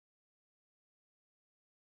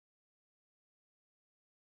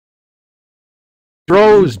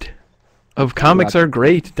Drozd of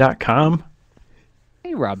comicsAreGreat.com.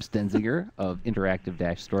 Hey, Rob Stenziger of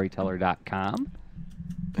interactive-storyteller.com.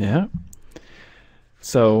 Yeah.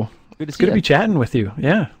 So Good to it's see good to you. be chatting with you.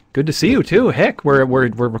 Yeah. Good to see you too. Heck, we're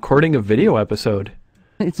recording a video episode.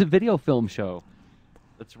 It's a video film show.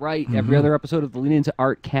 That's right. Every other episode of the Lean Into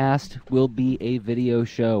Art cast will be a video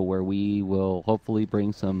show where we will hopefully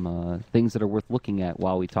bring some things that are worth looking at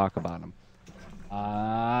while we talk about them.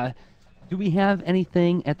 Do we have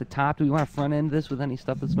anything at the top? Do we want to front end this with any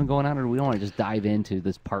stuff that's been going on, or do we want to just dive into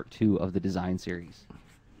this part 2 of the design series?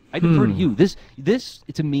 I defer to you. This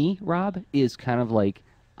to me, Rob, is kind of like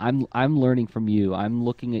I'm learning from you. I'm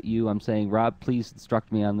looking at you. I'm saying, Rob, please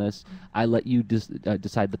instruct me on this. I let you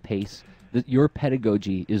decide the pace. Your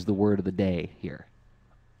pedagogy is the word of the day here.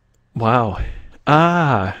 Wow.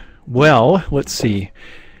 Well, let's see.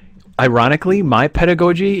 Ironically, my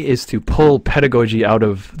pedagogy is to pull pedagogy out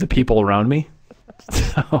of the people around me.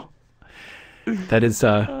 So that is,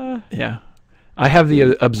 yeah. I have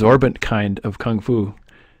the absorbent kind of kung fu.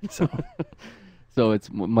 So, so it's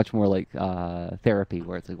much more like therapy,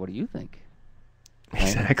 where it's like, what do you think? Right?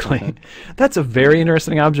 Exactly. That's a very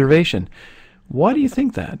interesting observation. Why do you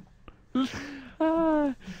think that?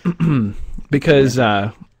 Because,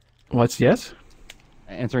 what's yes?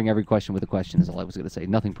 Answering every question with a question is all I was going to say.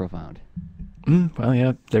 Nothing profound. Well,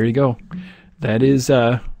 yeah, there you go. That is,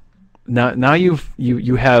 now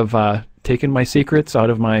you have taken my secrets out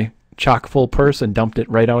of my chock full purse and dumped it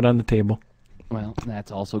right out on the table. Well,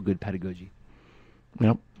 that's also good pedagogy.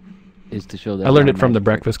 Yep. Is to show that I learned it from the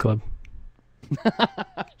Breakfast Club.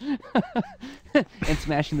 And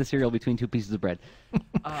smashing the cereal between 2 pieces of bread.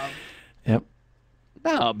 Yep.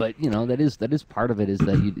 No, but you know that is part of it. Is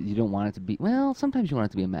that you don't want it to be. Well, sometimes you want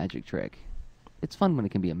it to be a magic trick. It's fun when it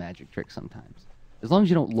can be a magic trick sometimes, as long as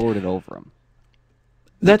you don't lord it over them.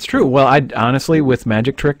 That's true. Well, I honestly, with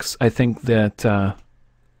magic tricks, I think that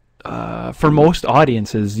for most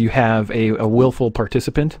audiences, you have a willful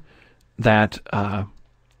participant that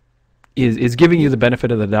is giving you the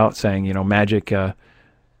benefit of the doubt, saying, you know, magic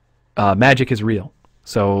is real.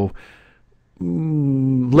 So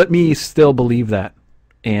let me still believe that,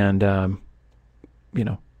 and you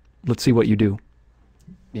know, let's see what you do.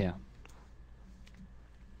 Yeah.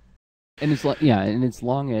 And it's and as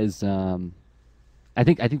long as I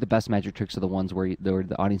think the best magic tricks are the ones where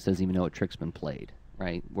the audience doesn't even know a trick's been played,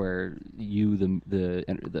 right? Where you the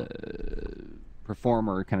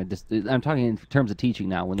performer kind of I'm talking in terms of teaching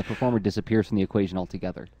now, when the performer disappears from the equation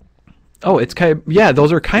altogether. Oh, it's kind of, yeah,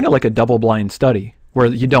 those are kind of like a double-blind study where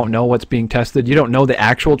you don't know what's being tested. You don't know the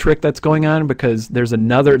actual trick that's going on because there's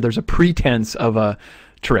a pretense of a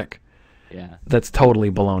trick. Yeah. That's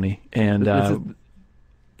totally baloney. And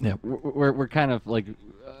yeah, we're kind of like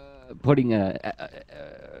putting an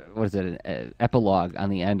epilogue on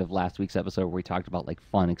the end of last week's episode where we talked about like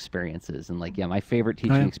fun experiences, and like, yeah, my favorite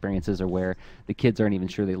teaching experiences are where the kids aren't even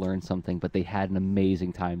sure they learned something, but they had an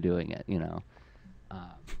amazing time doing it, you know.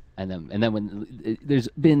 And then when there's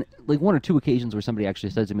been like 1 or 2 occasions where somebody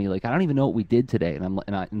actually says to me, like, I don't even know what we did today, and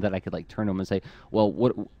that I could like turn to them and say, well,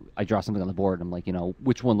 what, I draw something on the board, and I'm like, you know,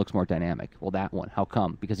 which one looks more dynamic? Well, that one. How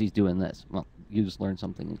come? Because he's doing this. Well, you just learned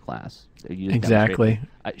something in class. So you just exactly.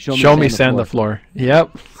 Show me sand the floor.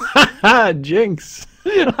 Yep. Jinx.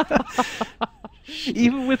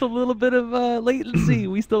 Even with a little bit of latency,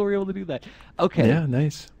 we still were able to do that. Okay. Yeah,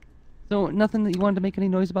 nice. So nothing that you wanted to make any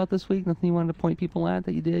noise about this week? Nothing you wanted to point people at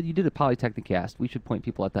that you did? You did a Polytechnicast. We should point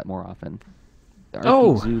people at that more often. The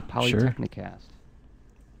Arcade Zoo Polytechnicast. Sure.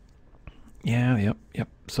 Yeah, yep.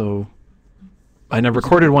 So I never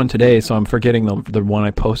recorded one today, so I'm forgetting the one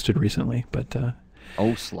I posted recently. But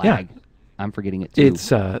oh, slag! Yeah. I'm forgetting it too.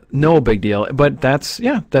 It's no big deal. But that's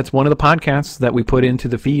one of the podcasts that we put into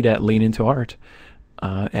the feed at Lean Into Art,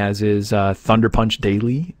 as is Thunder Punch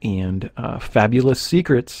Daily and Fabulous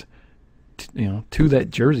Secrets. You know, 2 that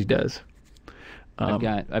Jerzy does.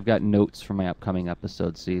 I've got notes for my upcoming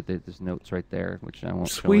episodes. See, there's notes right there, which I won't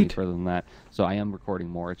show any further than that. So I am recording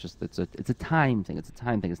more. It's just it's a time thing. It's a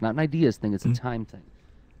time thing. It's not an ideas thing. It's a time thing.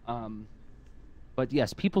 But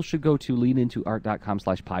yes, people should go to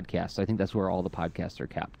leanintoart.com/podcasts. I think that's where all the podcasts are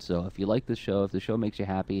kept. So if you like this show, if the show makes you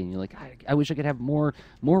happy, and you're like, I wish I could have more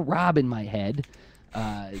Rob in my head.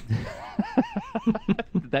 Did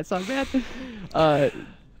that sound bad?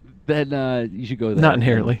 Then you should go there. Not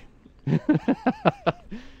inherently.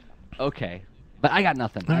 Okay. But I got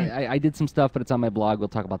nothing. Right. I did some stuff, but it's on my blog. We'll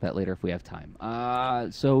talk about that later if we have time.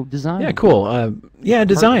 So design. Yeah, cool. Yeah,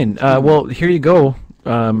 design. Well, here you go.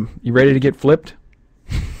 You ready to get flipped?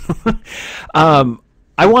 I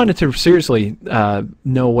wanted to seriously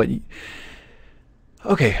know what...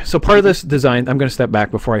 Okay, so part of this design, I'm going to step back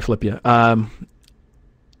before I flip you.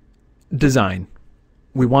 Design.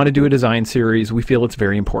 We want to do a design series. We feel it's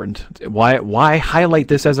very important. Why highlight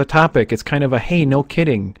this as a topic? It's kind of a, hey, no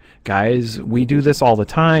kidding, guys. We do this all the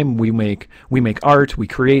time. We make art. We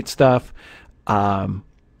create stuff.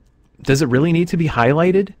 Does it really need to be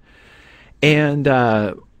highlighted? And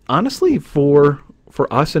honestly, for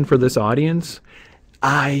us and for this audience,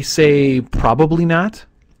 I say probably not.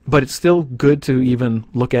 But it's still good to even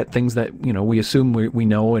look at things that we assume we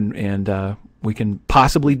know, and we can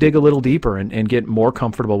possibly dig a little deeper and get more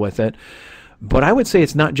comfortable with it. But I would say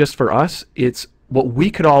it's not just for us; it's what we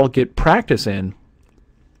could all get practice in.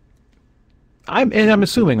 I'm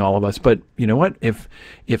assuming all of us, but you know what? If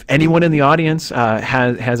anyone in the audience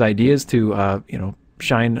has ideas to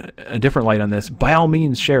shine a different light on this, by all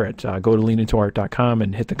means share it. Go to leanintoart.com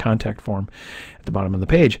and hit the contact form at the bottom of the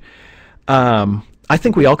page. I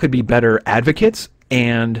think we all could be better advocates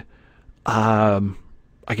and, I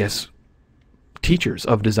guess, teachers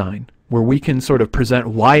of design, where we can sort of present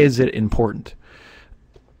why is it important.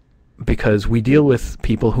 Because we deal with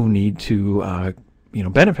people who need to,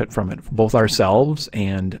 benefit from it, both ourselves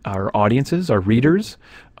and our audiences, our readers,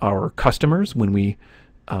 our customers. When we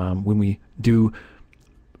do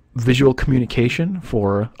visual communication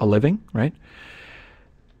for a living, right?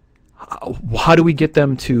 How do we get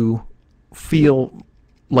them to feel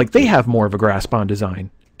like they have more of a grasp on design,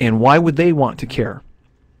 and why would they want to care?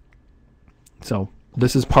 So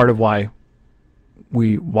this is part of why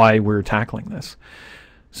we're tackling this.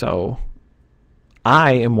 So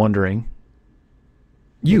I am wondering,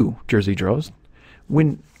 you, Jerzy Droz,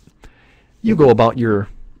 when you go about your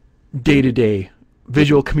day-to-day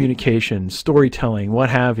visual communication, storytelling, what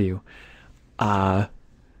have you, what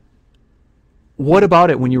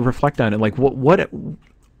about it when you reflect on it? Like what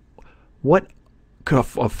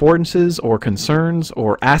affordances or concerns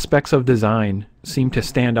or aspects of design seem to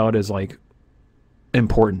stand out as like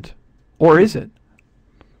important, or is it?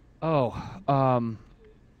 A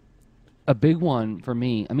big one for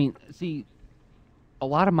me. I mean, see, a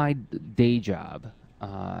lot of my day job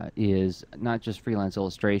is not just freelance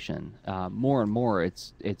illustration. More and more,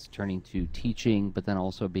 it's turning to teaching, but then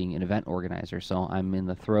also being an event organizer. So I'm in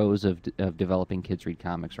the throes of developing Kids Read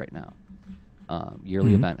Comics right now.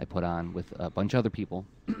 Yearly event I put on with a bunch of other people.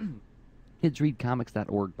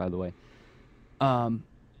 kidsreadcomics.org, by the way.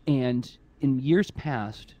 And in years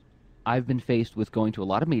past, I've been faced with going to a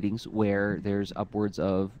lot of meetings where there's upwards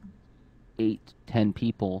of 8-10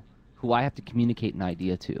 people who I have to communicate an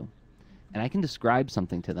idea to. And I can describe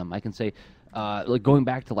something to them. I can say, like going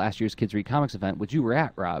back to last year's Kids Read Comics event, which you were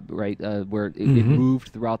at, Rob, right? Where it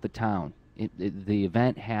moved throughout the town. The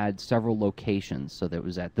event had several locations. So there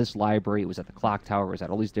was at this library, it was at the clock tower, it was at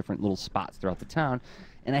all these different little spots throughout the town.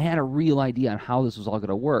 And I had a real idea on how this was all going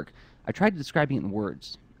to work. I tried describing it in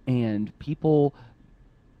words, and people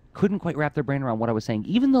couldn't quite wrap their brain around what I was saying,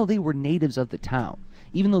 even though they were natives of the town.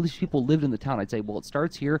 Even though these people lived in the town, I'd say, well, it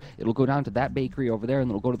starts here, it'll go down to that bakery over there, and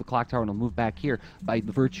then it'll go to the clock tower, and it'll move back here by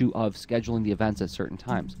virtue of scheduling the events at certain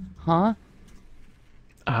times. Huh?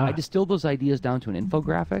 I distilled those ideas down to an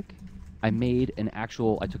infographic. I made an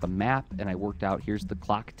actual, I took a map, and I worked out, here's the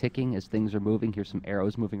clock ticking as things are moving, here's some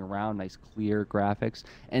arrows moving around, nice clear graphics,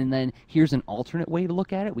 and then here's an alternate way to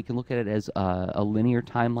look at it. We can look at it as a linear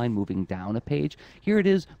timeline moving down a page. Here it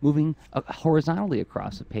is moving horizontally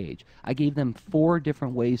across a page. I gave them 4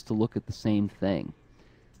 different ways to look at the same thing.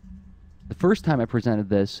 The first time I presented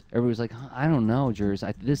this, everybody was like, I don't know,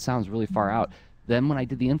 Jerzy, this sounds really far out. Then when I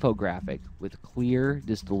did the infographic with clear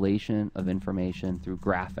distillation of information through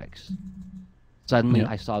graphics, suddenly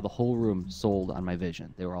I saw the whole room sold on my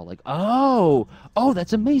vision. They were all like, oh,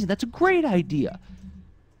 that's amazing. That's a great idea.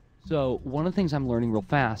 So one of the things I'm learning real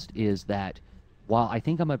fast is that while I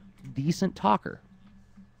think I'm a decent talker,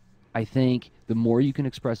 I think the more you can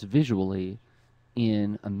express visually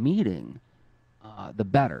in a meeting, the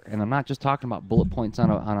better. And I'm not just talking about bullet points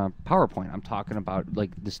on a PowerPoint. I'm talking about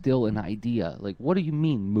like distill an idea. Like, what do you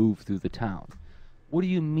mean move through the town? What do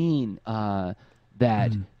you mean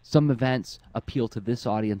that some events appeal to this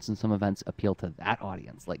audience and some events appeal to that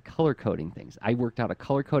audience? Like color coding things. I worked out a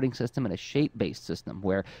color coding system and a shape-based system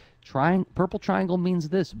where purple triangle means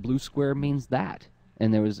this, blue square means that.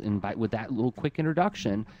 And there was, with that little quick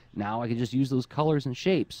introduction, now I can just use those colors and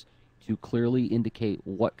shapes to clearly indicate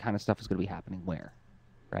what kind of stuff is going to be happening where,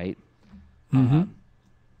 right?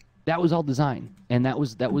 That was all design, and that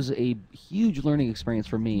was a huge learning experience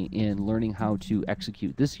for me in learning how to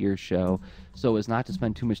execute this year's show, so as not to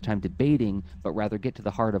spend too much time debating, but rather get to the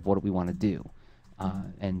heart of what we want to do,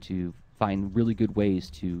 and to find really good ways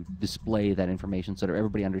to display that information so that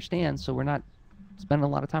everybody understands, so we're not spending a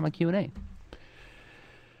lot of time on Q&A.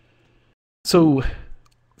 So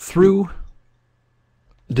through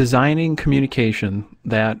designing communication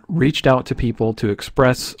that reached out to people to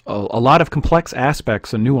express a lot of complex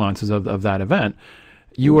aspects and nuances of that event,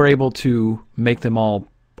 you were able to make them all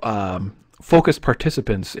focused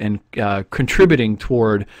participants in contributing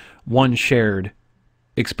toward one shared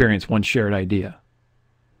experience, one shared idea.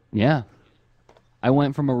 Yeah. I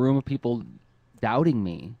went from a room of people doubting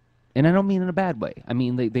me, and I don't mean in a bad way. I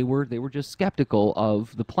mean they were just skeptical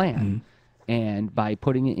of the plan, and by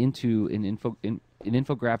putting it into an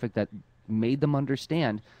infographic that made them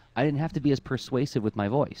understand, I didn't have to be as persuasive with my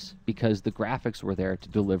voice because the graphics were there to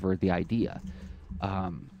deliver the idea,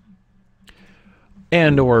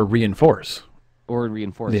 and or reinforce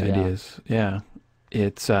the yeah. ideas. Yeah,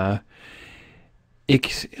 it's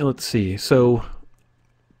let's see. So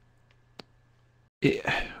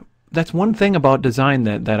that's one thing about design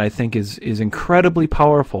that I think is incredibly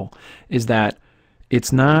powerful, is that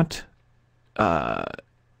it's not.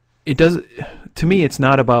 It does, to me, it's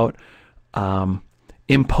not about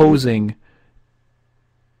imposing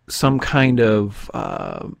some kind of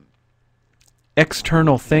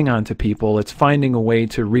external thing onto people. It's finding a way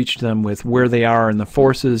to reach them with where they are in the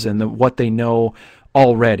forces and what they know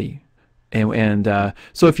already. And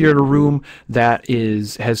so if you're in a room that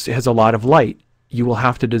has a lot of light, you will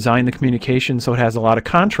have to design the communication so it has a lot of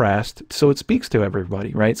contrast so it speaks to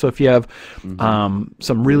everybody, right? So if you have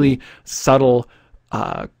some really subtle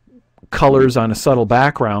colors on a subtle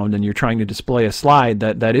background and you're trying to display a slide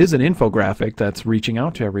that is an infographic that's reaching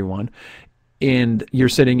out to everyone, and you're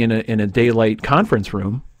sitting in a daylight conference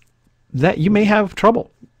room, that you may have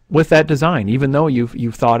trouble with that design, even though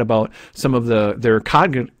you've thought about some of their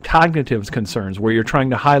cognitive concerns, where you're trying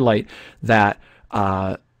to highlight that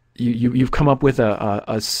you've come up with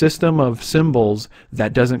a system of symbols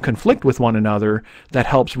that doesn't conflict with one another, that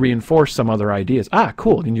helps reinforce some other ideas. Ah,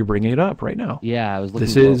 cool, and you're bringing it up right now. Yeah, I was looking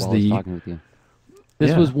for it while I was talking with you.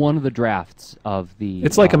 This was one of the drafts of the...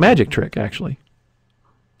 It's like a magic trick, actually.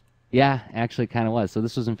 Yeah, actually kind of was. So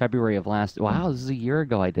this was in February of last... Wow, this is a year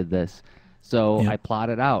ago I did this. So I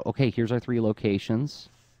plotted out, okay, here's our 3 locations.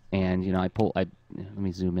 And, you know, let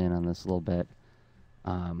me zoom in on this a little bit.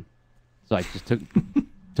 So I just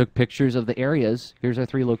took pictures of the areas. Here's our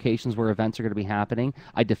 3 locations where events are going to be happening.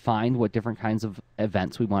 I defined what different kinds of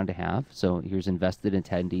events we wanted to have. So here's invested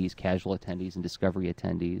attendees, casual attendees, and discovery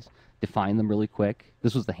attendees. Defined them really quick.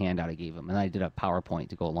 This was the handout I gave them. And I did a PowerPoint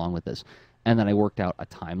to go along with this. And then I worked out a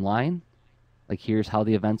timeline. Like, here's how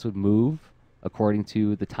the events would move according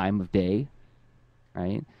to the time of day,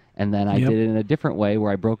 right? And then I did it in a different way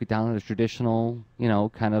where I broke it down in a traditional, you know,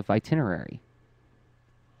 kind of itinerary.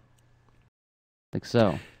 Like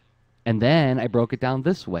so. And then I broke it down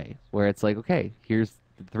this way, where it's like, okay, here's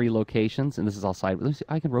the 3 locations, and this is all side. Let me see,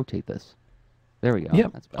 I can rotate this. There we go.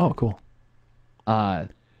 Yep. That's better. Oh, cool.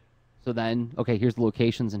 So then, okay, here's the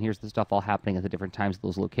locations, and here's the stuff all happening at the different times of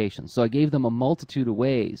those locations. So I gave them a multitude of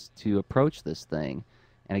ways to approach this thing,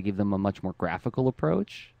 and I gave them a much more graphical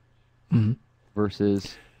approach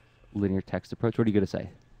versus linear text approach. What are you going to say?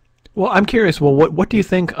 Well, I'm curious. Well, what do you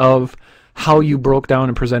think of how you broke down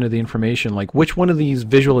and presented the information? Like, which one of these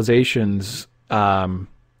visualizations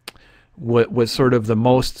what was sort of the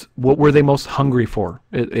most, what were they most hungry for?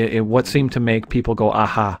 What seemed to make people go,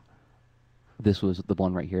 aha? This was the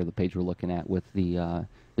one right here, the page we're looking at with the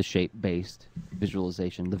shape-based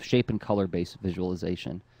visualization, the shape and color-based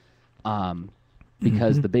visualization.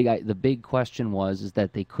 Because the big question is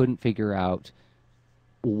that they couldn't figure out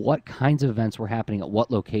what kinds of events were happening at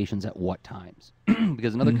what locations at what times.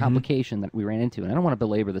 Because another complication that we ran into, and I don't want to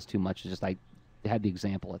belabor this too much, is just I had the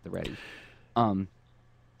example at the ready.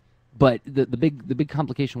 But the big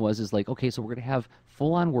complication is like, okay, so we're going to have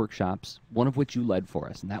full-on workshops, one of which you led for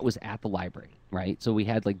us, and that was at the library, right? So we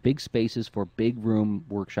had like big spaces for big room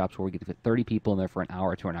workshops where we get to fit 30 people in there for an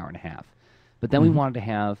hour to an hour and a half. But then we wanted to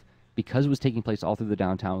have, because it was taking place all through the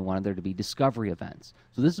downtown, we wanted there to be discovery events.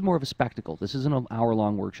 So this is more of a spectacle. This isn't an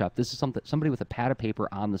hour-long workshop. This is somebody with a pad of paper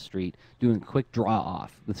on the street doing a quick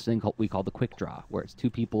draw-off, this thing we call the quick draw, where it's 2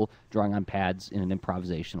 people drawing on pads in an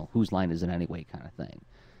improvisational, whose line is it anyway kind of thing.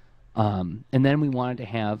 And then we wanted to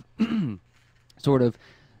have sort of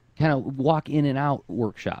kind of walk in and out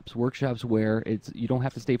workshops where you don't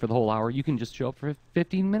have to stay for the whole hour. You can just show up for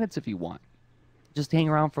 15 minutes if you want. Just hang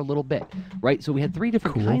around for a little bit, right? So we had 3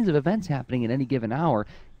 different kinds of events happening at any given hour,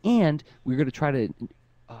 and we were going to try to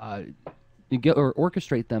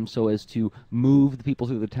orchestrate them so as to move the people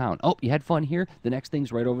through the town. Oh, you had fun here? The next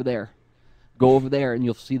thing's right over there. Go over there, and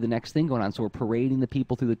you'll see the next thing going on. So we're parading the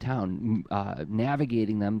people through the town,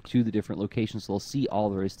 navigating them to the different locations so they'll see all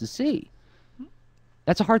there is to see.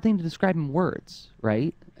 That's a hard thing to describe in words,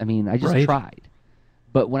 right? I mean, I just Right. tried.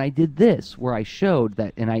 But when I did this, where I showed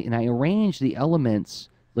that, and I arranged the elements,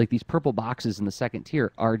 like these purple boxes in the second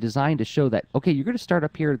tier, are designed to show that, okay, you're going to start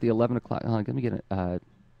up here at the 11 o'clock. Let me get it. I'm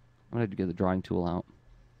going to get the drawing tool out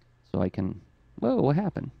so I can. Whoa, what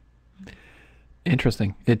happened?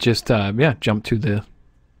 Interesting. It just yeah, jumped to the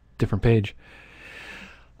different page.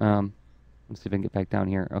 Let's see if I can get back down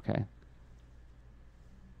here. Okay.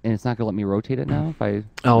 And it's not going to let me rotate it now if I.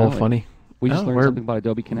 Oh, no, funny. We just Oh, learned we're- something about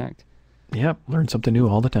Adobe Connect. Yep, learn something new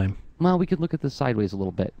all the time. Well, we could look at this sideways a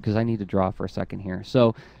little bit because I need to draw for a second here.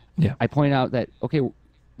 So Yeah. I point out that, okay, we're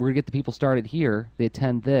going to get the people started here. They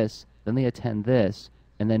attend this, then they attend this,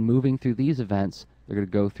 and then moving through these events, they're going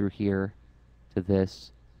to go through here to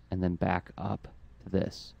this and then back up to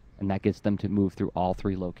this. And that gets them to move through all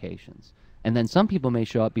three locations. And then some people may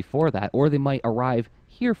show up before that, or they might arrive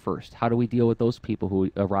here first. How do we deal with those people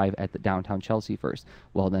who arrive at the downtown Chelsea first?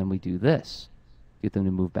 Well, then we do this, get them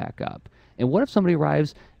to move back up. And what if somebody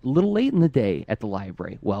arrives a little late in the day at the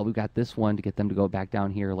library? Well, we've got this one to get them to go back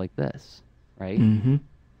down here like this, right? Mm-hmm.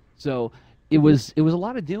 So it was a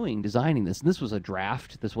lot of designing this. And this was a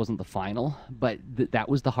draft. This wasn't the final, but that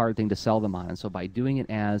was the hard thing to sell them on. And so by doing it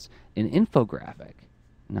as an infographic,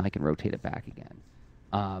 now I can rotate it back again,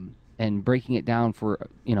 and breaking it down for,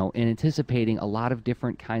 and anticipating a lot of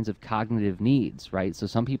different kinds of cognitive needs, right? So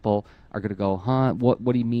some people are going to go, huh, what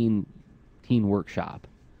do you mean teen workshop?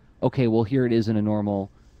 Okay, well, here it is in a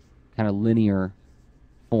normal kind of linear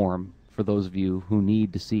form for those of you who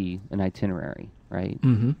need to see an itinerary, right?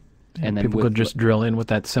 Mm-hmm. And then people could just drill in with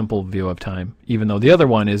that simple view of time, even though the other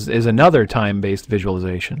one is another time-based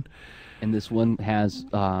visualization. And this one has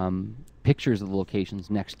pictures of the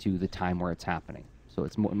locations next to the time where it's happening. So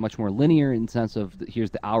it's much more linear in the sense of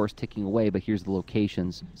here's the hours ticking away, but here's the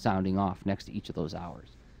locations sounding off next to each of those hours.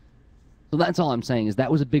 So that's all I'm saying is that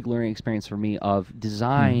was a big learning experience for me of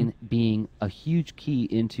design being a huge key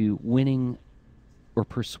into winning or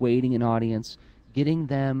persuading an audience, getting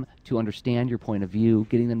them to understand your point of view,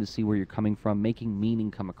 getting them to see where you're coming from, making meaning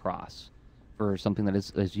come across for something that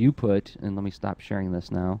is, as you put, and let me stop sharing this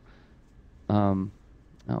now. Oh,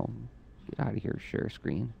 get out of here, share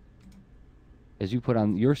screen. As you put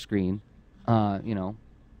on your screen,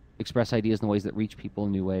 express ideas in ways that reach people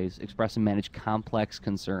in new ways, express and manage complex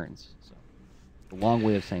concerns. So, a long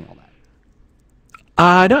way of saying all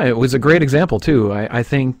that. No, it was a great example too. I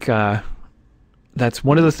think that's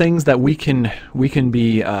one of the things that we can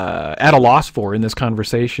be at a loss for in this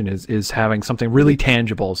conversation is having something really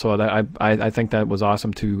tangible. So that I think that was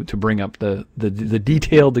awesome to bring up the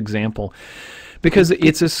detailed example, because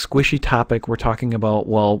it's a squishy topic. We're talking about,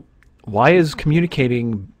 well, why is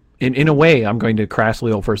communicating in a way, I'm going to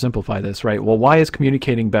crassly oversimplify this, right? Well, why is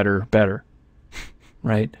communicating better,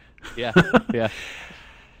 right? Yeah, yeah.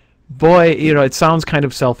 Boy, it sounds kind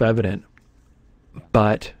of self-evident,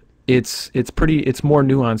 but it's more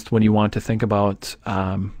nuanced when you want to think about.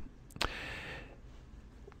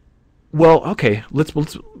 Well, okay,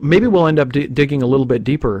 let's maybe we'll end up digging a little bit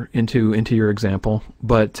deeper into your example,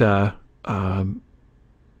 but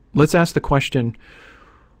let's ask the question: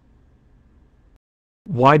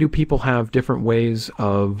 why do people have different ways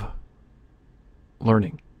of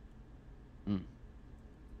learning?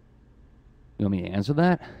 You want me to answer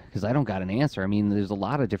that? Because I don't got an answer. I mean, there's a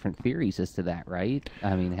lot of different theories as to that, right?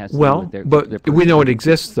 I mean, it has to do with but we know it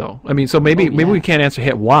exists, though. I mean, so maybe we can't answer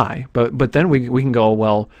why, but then we can go,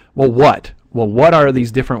 well, what? Well, what are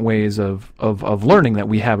these different ways of learning that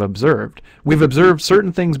we have observed? We've observed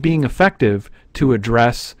certain things being effective to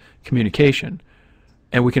address communication,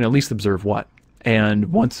 and we can at least observe what.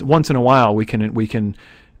 And once in a while, we can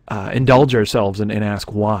indulge ourselves and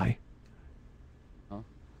ask why.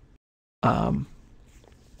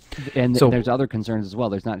 And there's other concerns as well.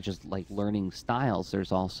 There's not just like learning styles.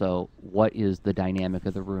 There's also what is the dynamic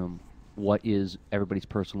of the room? What is everybody's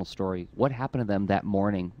personal story? What happened to them that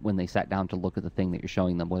morning when they sat down to look at the thing that you're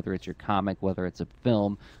showing them, whether it's your comic, whether it's a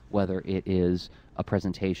film, whether it is a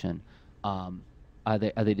presentation. Are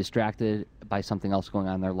they distracted by something else going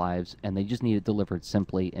on in their lives, and they just need it delivered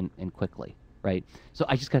simply and quickly, right? So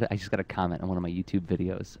I just got a comment on one of my YouTube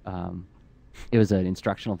videos. It was an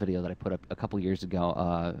instructional video that I put up a couple years ago.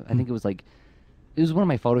 I think it was one of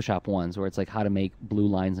my Photoshop ones where it's like how to make blue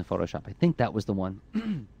lines in Photoshop. I think that was the one.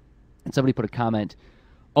 And somebody put a comment,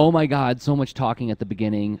 "Oh my God, so much talking at the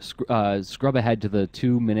beginning. Scrub ahead to the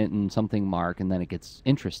 2-minute and something mark, and then it gets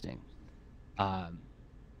interesting." And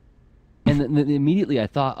then immediately I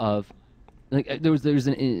thought of, like there's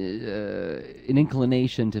an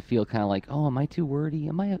inclination to feel kind of like, oh, am I too wordy?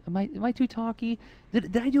 Am I too talky?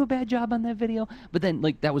 Did I do a bad job on that video? But then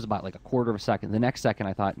like that was about like a quarter of a second. The next second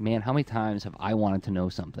I thought, man, how many times have I wanted to know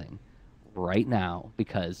something right now?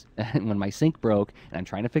 Because when my sink broke and I'm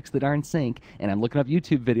trying to fix the darn sink and I'm looking up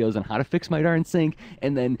YouTube videos on how to fix my darn sink,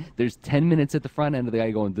 and then there's 10 minutes at the front end of the guy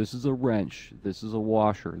going, this is a wrench, this is a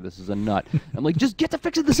washer, this is a nut. I'm like, just get to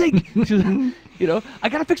fixing the sink. You know, I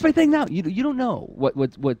gotta fix my thing now. You don't know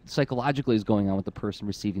what psychologically is going on with the person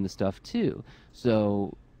receiving the stuff too.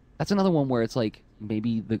 So that's another one where it's like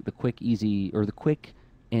maybe the quick, easy, or the quick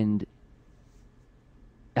and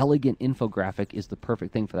elegant infographic is the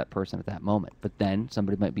perfect thing for that person at that moment. But then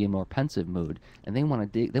somebody might be in a more pensive mood and they want to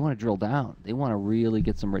dig, they want to drill down, they want to really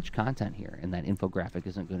get some rich content here, and that infographic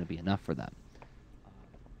isn't going to be enough for them.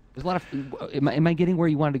 There's a lot of am I getting where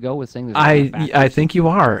you wanted to go with saying there's I think you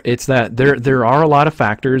are. It's that there are a lot of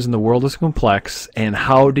factors and the world is complex, and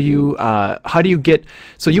how do you get,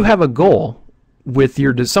 so you have a goal with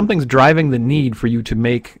something's driving the need for you to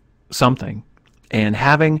make something, and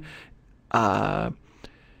having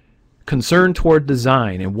concern toward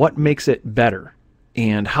design and what makes it better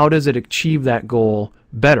and how does it achieve that goal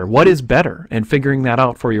better, what is better, and figuring that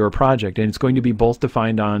out for your project. And it's going to be both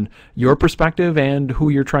defined on your perspective and who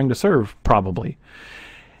you're trying to serve, probably.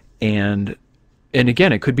 And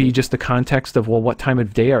again, it could be just the context of, well, what time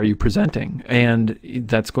of day are you presenting, and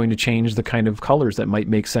that's going to change the kind of colors that might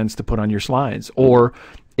make sense to put on your slides. Or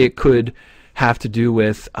it could have to do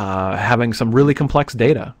with having some really complex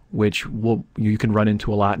data, which you can run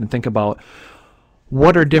into a lot, and think about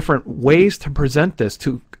what are different ways to present this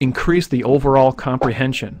to increase the overall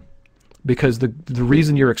comprehension, because the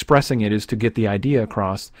reason you're expressing it is to get the idea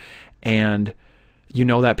across, and you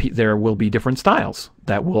know that there will be different styles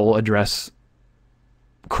that will address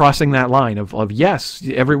crossing that line of yes,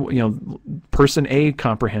 person A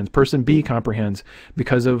comprehends, person B comprehends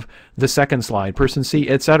because of the second slide, person C,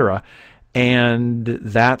 etc. And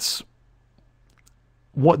that's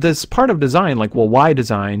what this part of design, like, well, why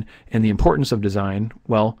design and the importance of design?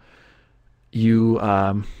 Well,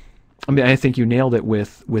 I think you nailed it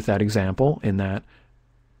with that example, in that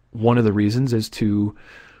one of the reasons is to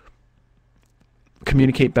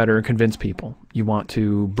communicate better and convince people. You want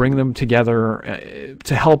to bring them together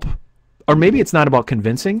to help, or maybe it's not about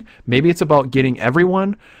convincing, maybe it's about getting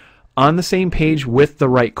everyone on the same page with the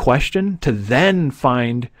right question to then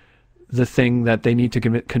find the thing that they need to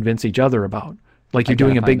convince each other about. Like you're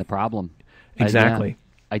doing a big the problem. Exactly.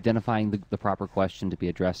 Identifying the proper question to be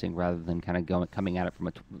addressing, rather than kind of coming at it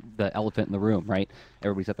from the elephant in the room, right?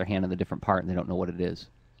 Everybody's got their hand on the different part and they don't know what it is.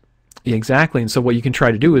 Exactly. And so what you can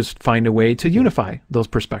try to do is find a way to unify those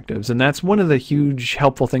perspectives. And that's one of the huge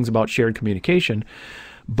helpful things about shared communication.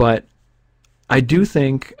 But I do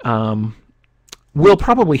think we'll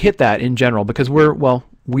probably hit that in general, because we're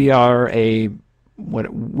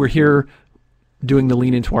here doing the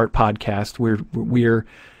Lean Into Art podcast. We're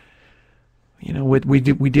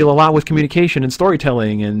we deal a lot with communication and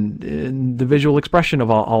storytelling and the visual expression of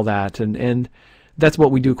all that, and that's what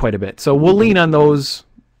we do quite a bit. So we'll lean on those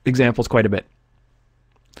examples quite a bit.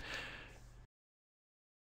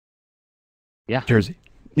 Yeah. Jerzy.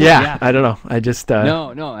 Yeah, I don't know. I just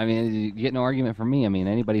no. I mean, you get no argument from me. I mean,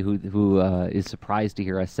 anybody who is surprised to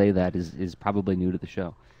hear us say that is probably new to the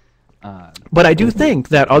show. But I do think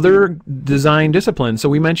that other design disciplines. So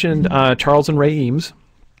we mentioned Charles and Ray Eames,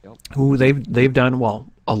 who they've done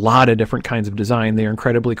a lot of different kinds of design. They are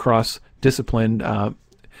incredibly cross-disciplined.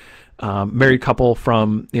 Married couple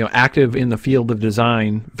from active in the field of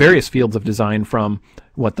design, various fields of design, from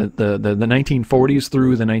the 1940s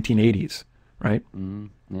through the 1980s, right?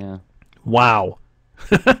 Yeah. Wow.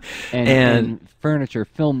 and furniture,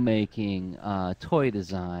 filmmaking, toy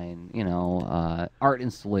design, art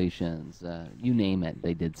installations, you name it,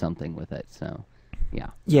 they did something with it. So, yeah.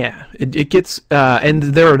 Yeah, it gets, and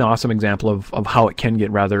they're an awesome example of how it can get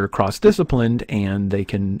rather cross-disciplined, and they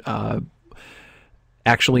can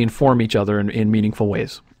actually inform each other in meaningful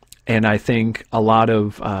ways. And I think a lot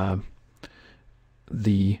of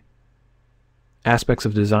the aspects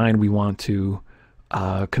of design we want to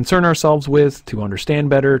concern ourselves with, to understand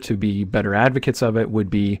better, to be better advocates of it, would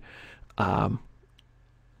be,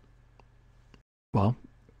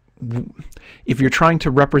 if you're trying to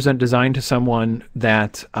represent design to someone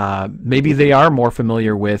that maybe they are more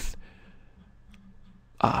familiar with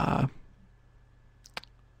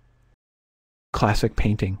classic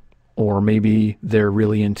painting, or maybe they're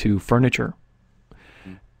really into furniture,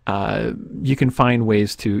 you can find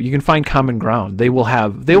ways you can find common ground. They will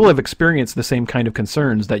have experienced the same kind of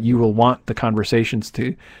concerns that you will want the conversations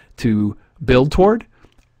to build toward.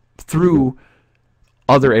 through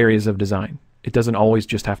other areas of design. It doesn't always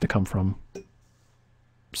just have to come from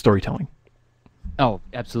storytelling. Oh,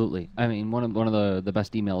 absolutely. I mean, one of the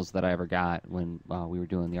best emails that I ever got when we were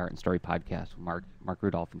doing the Art and Story podcast, Mark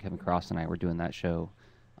Rudolph and Kevin Cross and I were doing that show.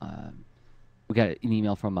 We got an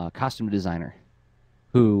email from a costume designer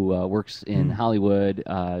who works in Hollywood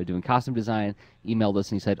doing costume design. Emailed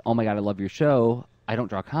us and he said, "Oh my God, I love your show. I don't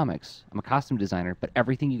draw comics. I'm a costume designer, but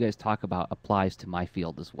everything you guys talk about applies to my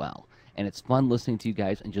field as well. And it's fun listening to you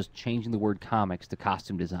guys and just changing the word comics to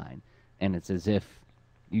costume design. And it's as if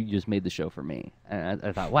you just made the show for me." And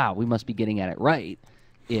I thought, wow, we must be getting at it right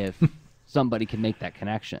if somebody can make that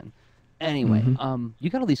connection. Anyway, you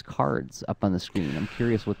got all these cards up on the screen. I'm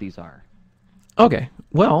curious what these are. Okay.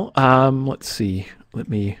 Well, let's see. Let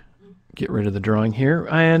me get rid of the drawing here.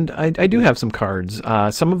 And I do have some cards.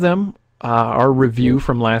 Some of them are review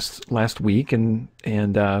from last week, and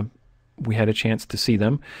we had a chance to see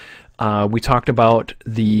them. We talked about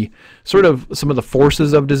the sort of some of the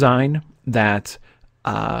forces of design that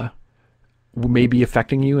may be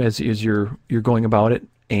affecting you as you're going about it.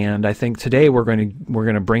 And I think today we're going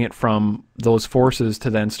to bring it from those forces to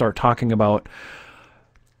then start talking about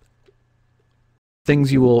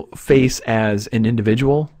things you will face as an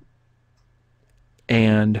individual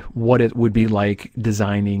and what it would be like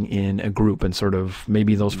designing in a group, and sort of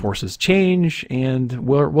maybe those forces change, and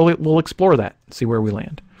we'll explore that, see where we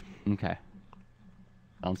land. Okay.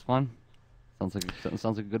 Sounds fun. Sounds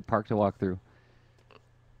like a good park to walk through.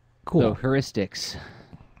 Cool. So heuristics,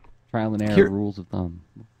 trial and error, rules of thumb.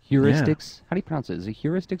 Heuristics. Yeah. How do you pronounce it? Is it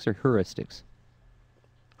heuristics or heuristics?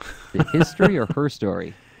 The history or her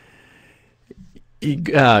story?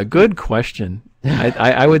 Good question.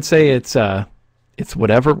 I would say it's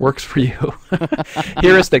whatever works for you.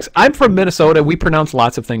 Heuristics. I'm from Minnesota. We pronounce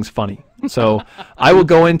lots of things funny, so I will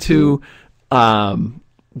go into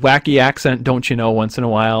wacky accent, don't you know, once in a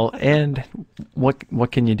while. And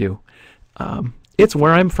what can you do? It's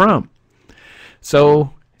where I'm from,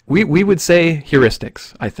 so we would say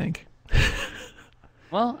heuristics, I think.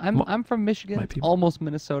 Well, I'm from Michigan, almost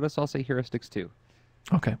Minnesota, so I'll say heuristics too.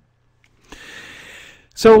 Okay.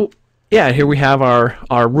 So, yeah, here we have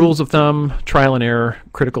our rules of thumb, trial and error,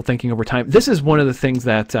 critical thinking over time. This is one of the things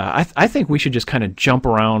that I think we should just kind of jump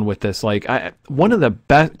around with this. Like, one of the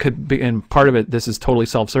best could be, and part of it, this is totally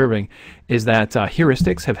self-serving, is that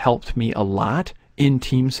heuristics have helped me a lot in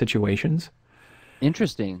team situations.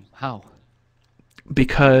 Interesting. How?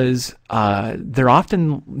 Because they're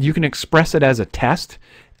often, you can express it as a test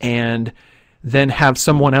and then have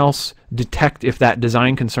someone else detect if that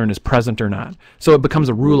design concern is present or not. So it becomes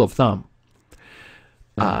a rule of thumb.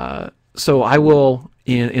 So I will,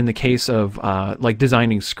 in the case of like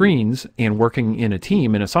designing screens and working in a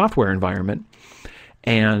team in a software environment,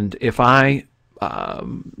 and if I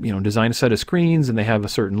design a set of screens and they have a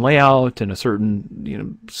certain layout and a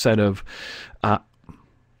certain set of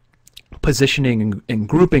positioning and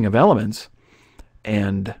grouping of elements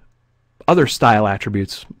and other style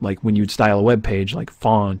attributes, like when you'd style a web page, like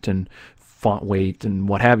font and font weight and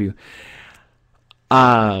what have you.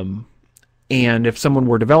 And if someone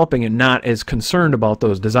were developing and not as concerned about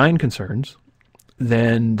those design concerns,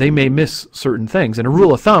 then they may miss certain things. And a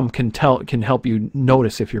rule of thumb can help you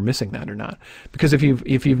notice if you're missing that or not. Because if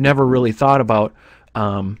you've never really thought about,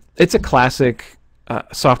 it's a classic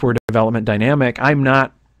software development dynamic.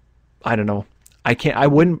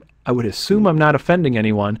 I would assume I'm not offending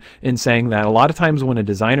anyone in saying that a lot of times when a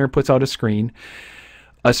designer puts out a screen,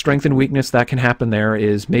 a strength and weakness that can happen there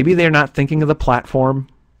is maybe they're not thinking of the platform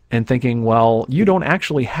and thinking, well, you don't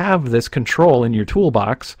actually have this control in your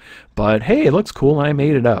toolbox, but hey, it looks cool and I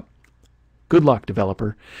made it up. Good luck,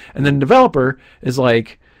 developer. And then developer is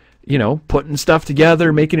like, putting stuff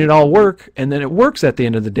together, making it all work, and then it works at the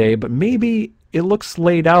end of the day, but maybe it looks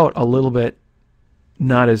laid out a little bit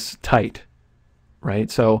not as tight.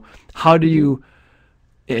 Right, so how do you?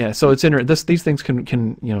 Yeah, so it's these things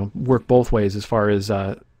can work both ways as far as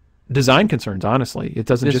design concerns. Honestly, it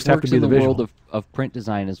doesn't just have to be the visual. World of print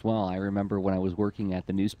design as well. I remember when I was working at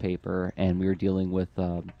the newspaper and we were dealing with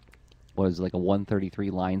what was like a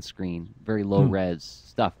 133 line screen, very low res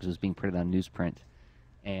stuff because it was being printed on newsprint.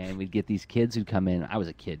 And we'd get these kids who'd come in. I was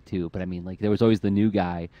a kid too, but I mean, like, there was always the new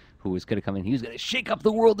guy who was going to come in. He was going to shake up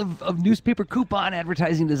the world of newspaper coupon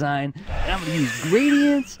advertising design. And I'm going to use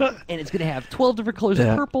gradients, and it's going to have 12 different colors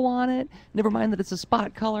of purple on it. Never mind that it's a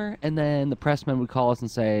spot color. And then the pressman would call us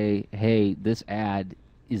and say, hey, this ad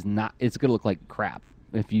is not, it's going to look like crap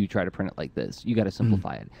if you try to print it like this. You got to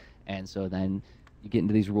simplify it. And so then you get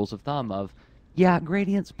into these rules of thumb of, yeah,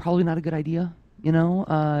 gradients, probably not a good idea. If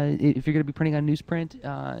you're going to be printing on newsprint, if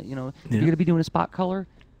you're going to be doing a spot color,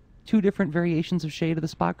 2 different variations of shade of the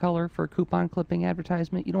spot color for a coupon clipping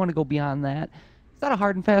advertisement. You don't want to go beyond that. It's not a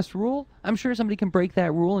hard and fast rule. I'm sure somebody can break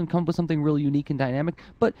that rule and come up with something really unique and dynamic,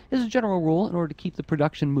 but as a general rule, in order to keep the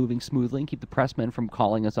production moving smoothly and keep the pressmen from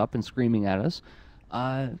calling us up and screaming at us,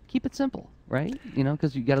 keep it simple, right? You know,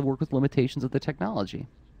 because you got to work with limitations of the technology.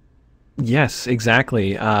 Yes,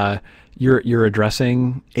 exactly. You're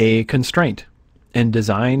addressing a constraint, and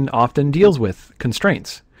design often deals with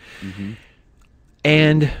constraints. Mm-hmm.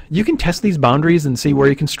 And you can test these boundaries and see where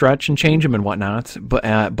you can stretch and change them and whatnot,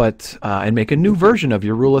 but and make a new version of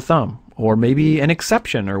your rule of thumb, or maybe an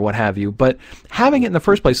exception or what have you. But having it in the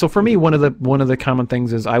first place. So for me, one of the common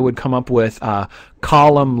things is I would come up with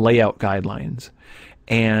column layout guidelines,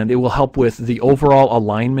 and it will help with the overall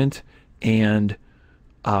alignment and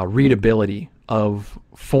readability of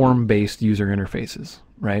form-based user interfaces,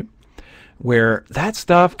 right? Where that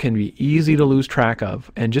stuff can be easy to lose track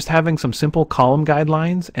of, and just having some simple column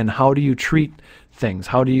guidelines and how do you treat things,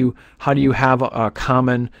 how do you have a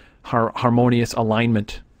common harmonious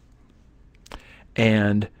alignment,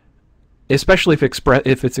 and especially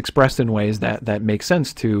if it's expressed in ways that make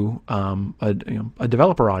sense to a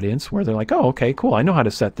developer audience, where they're like, oh, okay, cool, I know how to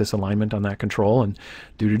set this alignment on that control and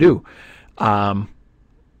do.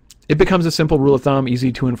 It becomes a simple rule of thumb,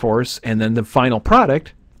 easy to enforce, and then the final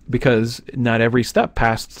product, because not every step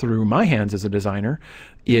passed through my hands as a designer,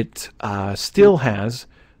 it still has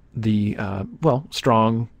the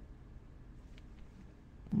strong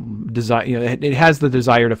desire. You know, it has the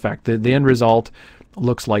desired effect. The end result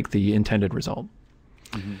looks like the intended result.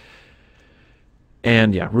 Mm-hmm.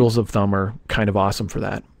 And yeah, rules of thumb are kind of awesome for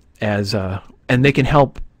that. And they can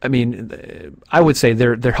help. I mean, I would say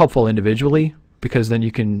they're helpful individually, because then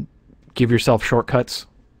you can give yourself shortcuts.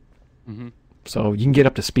 Mm-hmm. So you can get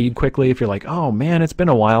up to speed quickly if you're like, oh man, it's been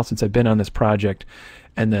a while since I've been on this project,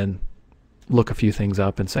 and then look a few things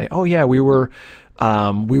up and say, oh yeah,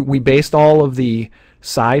 we based all of the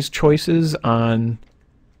size choices on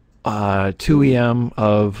 2EM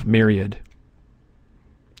of Myriad,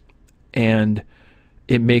 and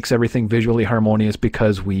it makes everything visually harmonious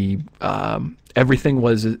because we everything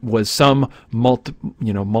was some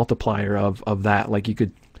multiplier of that. Like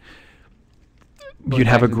you'd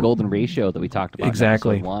have a golden ratio that we talked about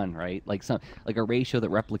exactly in episode 1, right? Like a ratio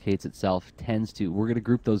that replicates itself tends to. We're going to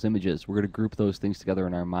group those images. We're going to group those things together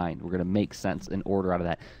in our mind. We're going to make sense and order out of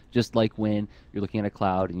that. Just like when you're looking at a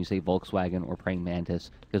cloud and you say Volkswagen or praying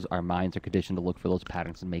mantis, because our minds are conditioned to look for those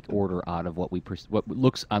patterns and make order out of what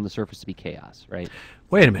looks on the surface to be chaos, right?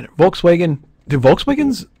 Wait a minute, Volkswagen? Do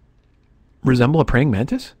Volkswagens resemble a praying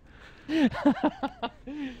mantis?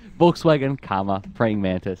 Volkswagen, praying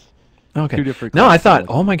mantis. Okay. No, I thought,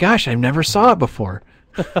 oh my gosh, I never saw it before.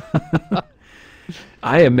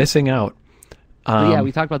 I am missing out. Yeah,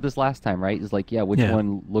 we talked about this last time, right? It's like, which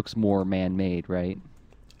one looks more man-made, right?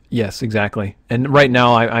 Yes, exactly. And right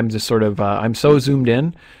now, I'm just sort of, I'm so zoomed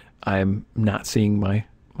in, I'm not seeing my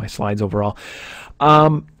slides overall.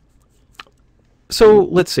 So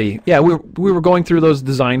let's see. Yeah, we were going through those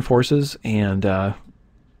design forces, and I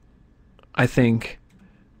think,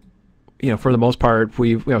 for the most part,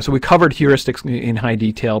 we covered heuristics in high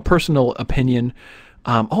detail, personal opinion.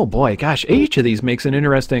 Oh boy, gosh, each of these makes an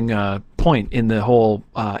interesting point in the whole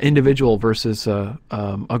individual versus a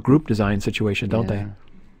group design situation, don't they?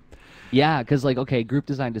 Yeah, because group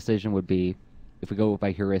design decision would be, if we go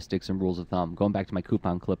by heuristics and rules of thumb, going back to my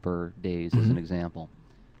coupon clipper days as an example.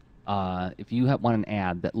 If you want an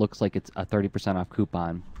ad that looks like it's a 30% off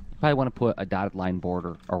coupon, you probably want to put a dotted line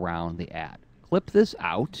border around the ad. Clip this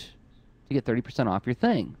out to get 30% off your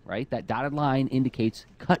thing, right? That dotted line indicates,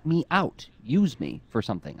 cut me out, use me for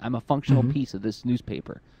something. I'm a functional piece of this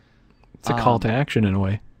newspaper. It's a call to action in a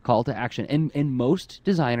way. Call to action. And most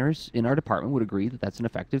designers in our department would agree that that's an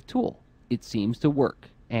effective tool. It seems to work,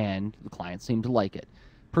 and the clients seem to like it.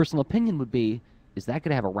 Personal opinion would be, is that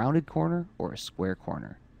going to have a rounded corner or a square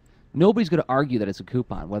corner? Nobody's going to argue that it's a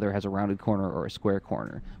coupon, whether it has a rounded corner or a square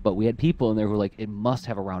corner. But we had people in there who were like, it must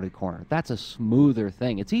have a rounded corner. That's a smoother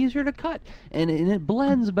thing. It's easier to cut, and it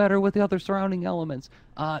blends better with the other surrounding elements.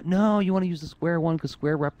 No, you want to use the square one because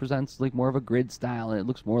square represents like more of a grid style, and it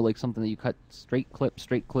looks more like something that you cut straight clip,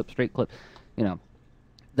 straight clip, straight clip.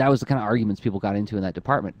 That was the kind of arguments people got into in that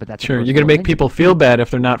department. But that's sure. You're going to make people feel bad if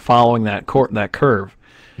they're not following that curve.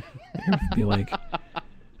 Be like,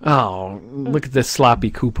 oh, look at this sloppy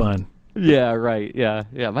coupon. Yeah, right. Yeah.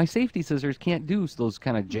 My safety scissors can't do those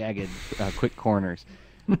kind of jagged, quick corners.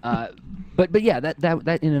 But yeah,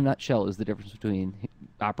 that in a nutshell is the difference between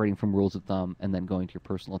operating from rules of thumb and then going to your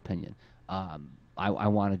personal opinion. I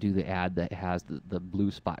want to do the ad that has the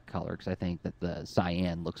blue spot color because I think that the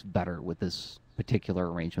cyan looks better with this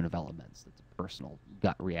particular arrangement of elements. That's a personal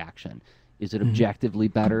gut reaction. Is it objectively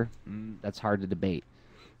better? That's hard to debate.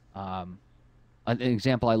 An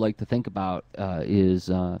example I like to think about is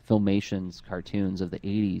Filmation's cartoons of the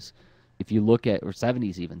 80s. If you look at, or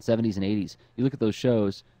 70s even, 70s and 80s, you look at those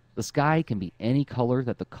shows, the sky can be any color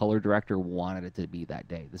that the color director wanted it to be that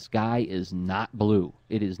day. The sky is not blue.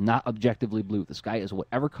 It is not objectively blue. The sky is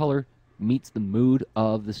whatever color meets the mood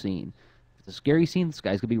of the scene. If it's a scary scene, the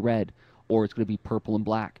sky's going to be red, or it's going to be purple and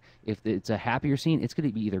black. If it's a happier scene, it's going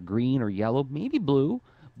to be either green or yellow, maybe blue,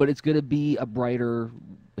 but it's going to be a brighter,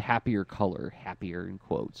 happier color, happier in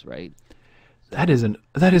quotes, right? That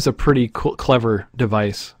is a pretty clever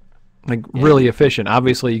device. Like really efficient.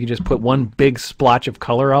 Obviously, you can just put one big splotch of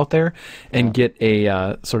color out there and get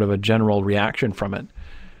a sort of a general reaction from it.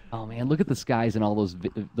 Oh man, look at the skies and all those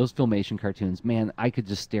Filmation cartoons. Man, I could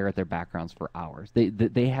just stare at their backgrounds for hours.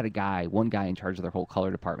 They had one guy in charge of their whole color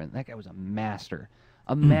department. That guy was a master,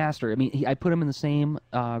 master. I mean, I put him in the same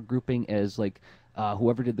grouping as like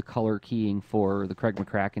whoever did the color keying for the Craig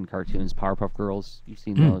McCracken cartoons, Powerpuff Girls. You've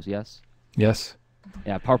seen those, yes? Yes.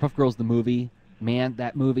 Yeah, Powerpuff Girls the movie. Man,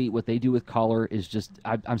 that movie, what they do with color is just,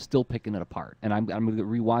 I'm still picking it apart. And I'm going to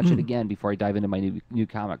rewatch it again before I dive into my new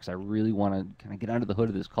comics. I really want to kind of get under the hood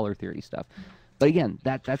of this color theory stuff. But again,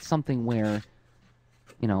 that's something where,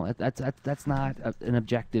 you know, that's not an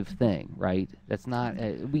objective thing, right? That's not,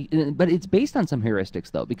 but it's based on some heuristics,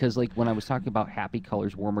 though, because like when I was talking about happy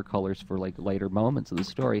colors, warmer colors for like lighter moments of the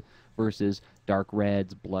story versus dark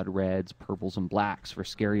reds, blood reds, purples, and blacks for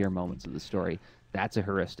scarier moments of the story. That's a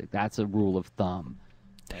heuristic. That's a rule of thumb.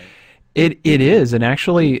 It is, and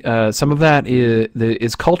actually, some of that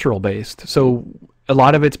is cultural based. So a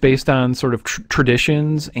lot of it's based on sort of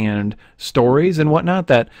traditions and stories and whatnot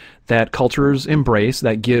that cultures embrace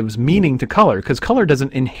that gives meaning to color, because color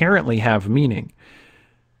doesn't inherently have meaning.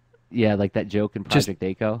 Yeah, like that joke in Project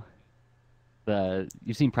Daco.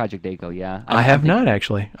 You've seen Project Daco, yeah? I have not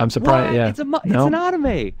actually. I'm surprised. What? Yeah, it's an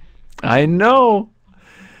anime. I know.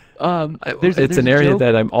 It's an area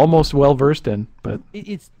that I'm almost well versed in, but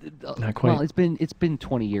it's not quite. Well, it's been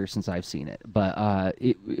 20 years since I've seen it, but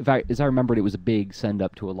as I remembered, it was a big send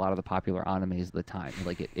up to a lot of the popular animes at the time.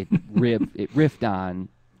 Like it riffed on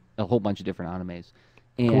a whole bunch of different animes,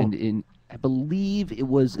 and I believe it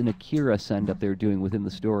was an Akira send up they were doing within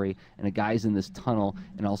the story, and a guy's in this tunnel,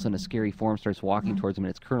 and all of a sudden a scary form starts walking towards him,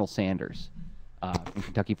 and it's Colonel Sanders from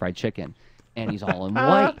Kentucky Fried Chicken. And he's all in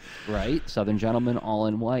white, right? Southern gentleman, all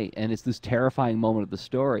in white, and it's this terrifying moment of the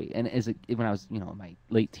story. And when I was, in my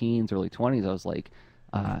late teens, early 20s, I was like,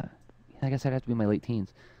 I guess I'd have to be in my late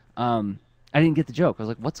teens. I didn't get the joke. I was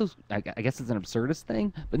like, what's those? I guess it's an absurdist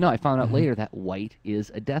thing, but no, I found out later that white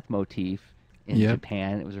is a death motif in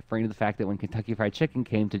Japan. It was referring to the fact that when Kentucky Fried Chicken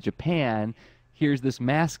came to Japan, here's this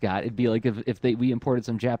mascot. It'd be like if we imported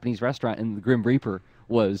some Japanese restaurant and the Grim Reaper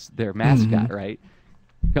was their mascot, right?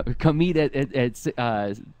 Come meet at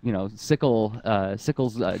Sickle's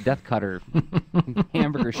Death Cutter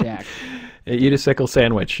Hamburger Shack. Eat a sickle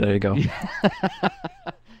sandwich. There you go.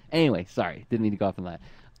 Anyway, sorry, didn't mean to go off on that.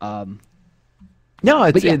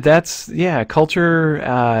 No, that's culture,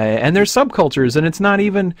 and there's subcultures, and it's not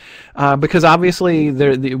even because obviously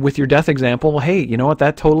with your death example, hey, you know what?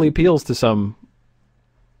 That totally appeals to some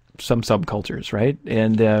subcultures, right?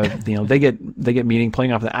 And they get meaning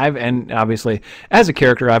playing off that. And obviously as a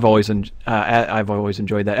character, I've always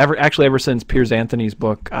enjoyed that. Ever since Piers Anthony's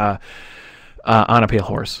book On a Pale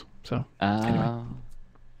Horse. So anyway.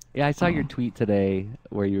 Yeah, I saw your tweet today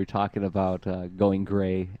where you were talking about going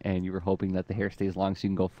gray, and you were hoping that the hair stays long so you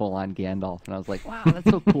can go full on Gandalf. And I was like, wow,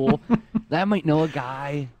 that's so cool. That might know a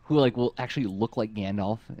guy who will actually look like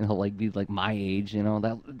Gandalf, and he'll be like my age.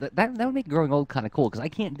 That would make growing old kind of cool, because I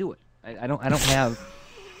can't do it. I don't have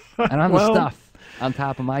the stuff on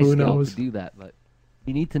top of my skill to do that. But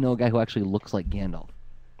you need to know a guy who actually looks like Gandalf.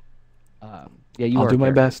 I'll do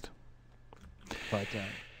my best. But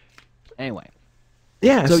anyway.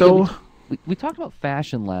 Yeah, so we talked about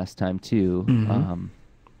fashion last time too,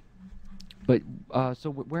 but so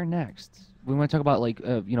where next? We want to talk about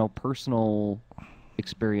personal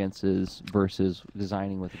experiences versus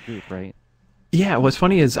designing with a group, right? Yeah, what's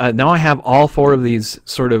funny is now I have all four of these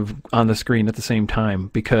sort of on the screen at the same time,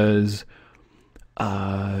 because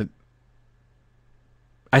I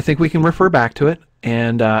think we can refer back to it,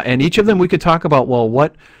 and each of them we could talk about. Well,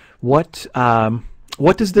 what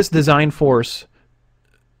does this design force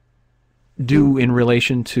do in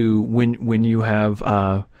relation to when you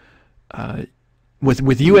have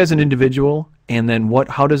with you as an individual, and then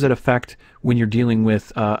how does it affect when you're dealing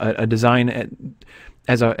with a design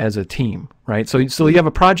as a team, right? So you have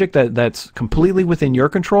a project that's completely within your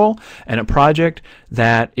control and a project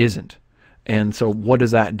that isn't. And so what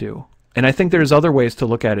does that do? And I think there's other ways to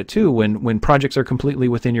look at it too. When projects are completely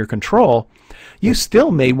within your control, you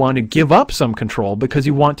still may want to give up some control because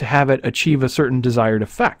you want to have it achieve a certain desired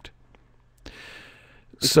effect.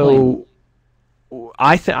 So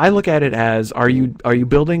I look at it as, are you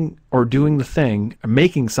building or doing the thing, or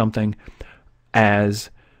making something as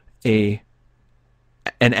an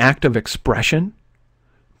act of expression,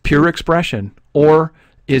 pure expression, or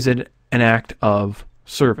is it an act of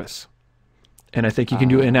service? And I think you can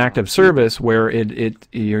do an act of service where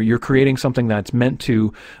you're creating something that's meant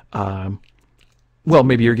to, well,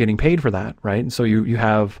 maybe you're getting paid for that, right? And so you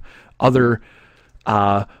have other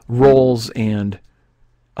roles and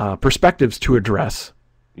perspectives to address.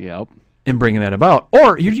 Yep. In bringing that about.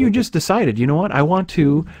 Or you just decided, you know what, I want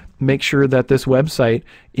to make sure that this website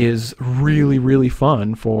is really, really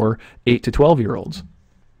fun for 8 to 12-year-olds.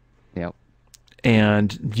 Yep.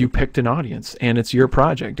 And you picked an audience, and it's your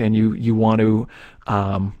project, and you want to,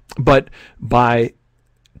 but by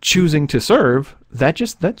choosing to serve, that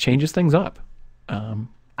changes things up.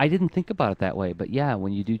 I didn't think about it that way, but yeah,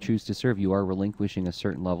 when you do choose to serve, you are relinquishing a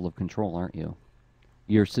certain level of control, aren't you?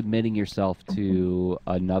 You're submitting yourself to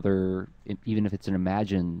another, even if it's an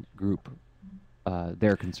imagined group,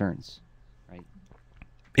 their concerns, right?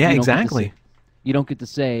 Yeah, exactly. You don't get to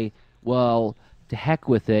say, well, to heck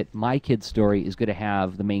with it, my kid's story is going to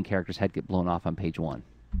have the main character's head get blown off on page 1,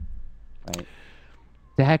 right?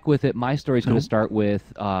 To heck with it, my story is going to start with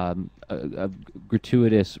a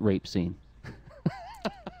gratuitous rape scene.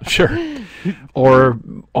 Sure. Or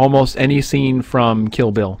almost any scene from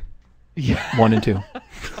Kill Bill. Yeah. 1 and 2.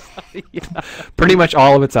 Yeah. Pretty much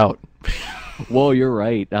all of it's out. Whoa, you're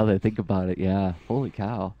right. Now that I think about it, yeah. Holy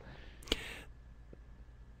cow.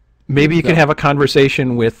 Maybe you could have a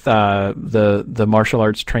conversation with the martial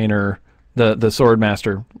arts trainer, the sword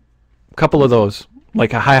master. A couple of those,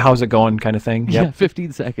 like a hi, how's it going kind of thing. Yep. Yeah,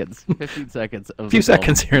 15 seconds. 15 seconds. A few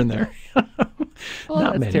seconds here and there. Well,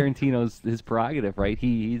 Not that's many. Tarantino's his prerogative, right?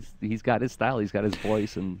 He's got his style, he's got his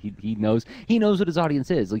voice, and he knows what his audience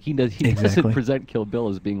is. Like he Exactly. doesn't present Kill Bill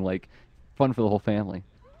as being like fun for the whole family.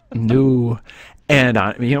 No,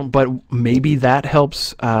 and but maybe that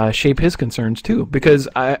helps shape his concerns too, because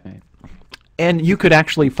and you could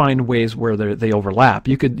actually find ways where they overlap.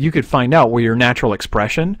 You could find out where your natural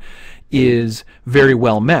expression is very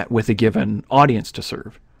well met with a given audience to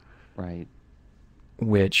serve. Right.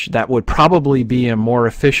 Which that would probably be a more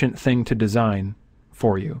efficient thing to design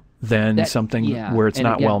for you than something where it's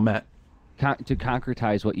not well met. To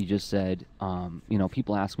concretize what you just said,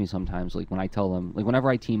 people ask me sometimes, like when I tell them, like whenever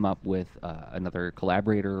I team up with another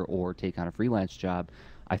collaborator or take on a freelance job,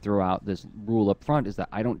 I throw out this rule up front is that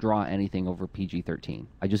I don't draw anything over PG-13.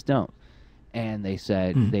 I just don't. And they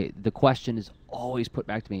said, the question is always put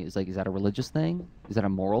back to me, is like, is that a religious thing? Is that a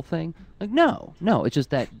moral thing? Like, no, it's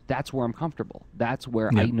just that's where I'm comfortable. That's where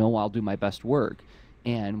I know I'll do my best work.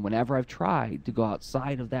 And whenever I've tried to go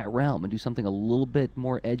outside of that realm and do something a little bit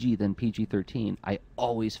more edgy than PG-13, I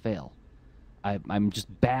always fail. I'm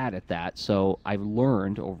just bad at that. So I've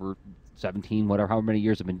learned over 17, however many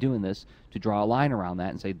years I've been doing this, to draw a line around that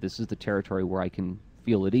and say, this is the territory where I can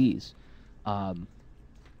feel at ease.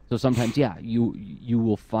 So sometimes, you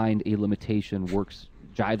will find a limitation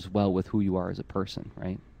jives well with who you are as a person,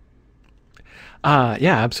 right?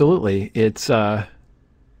 Yeah, absolutely. It's so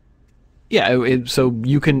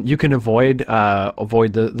you can avoid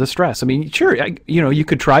the stress. I mean, sure, you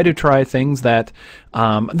could try things that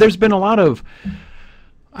there's been a lot of,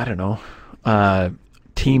 I don't know,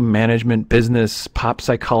 team management, business, pop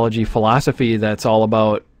psychology, philosophy that's all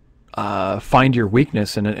about find your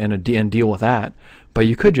weakness and deal with that. But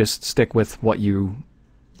you could just stick with what you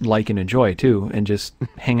like and enjoy too, and just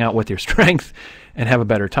hang out with your strength and have a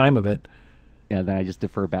better time of it. Yeah, then I just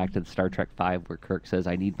defer back to the Star Trek V where Kirk says,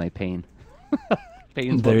 "I need my pain."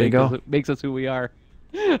 Pain's there you go. Makes us who we are.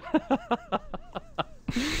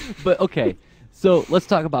 But okay, so let's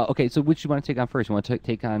talk about so which you want to take on first? You want to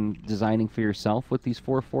take on designing for yourself with these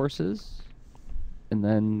 4 forces, and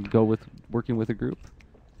then go with working with a group?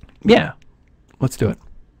 Yeah, let's do it.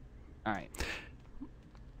 All right.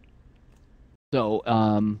 So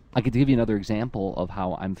I could give you another example of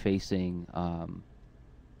how I'm facing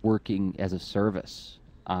working as a service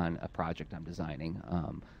on a project I'm designing.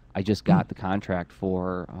 I just got the contract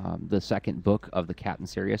for the 2nd book of the Captain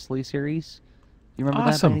Seriously series. You remember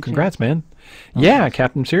that? Awesome! Congrats, man. Yeah,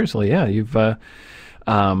 Captain Seriously. Yeah, you've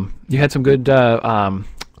you had some good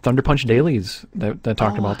Thunder Punch dailies that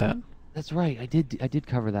talked about that. That's right. I did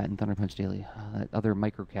cover that in Thunder Punch Daily. That other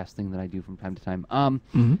microcast thing that I do from time to time.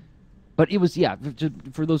 Hmm. But it was, yeah.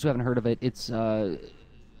 For those who haven't heard of it, it's a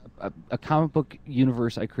comic book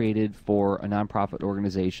universe I created for a nonprofit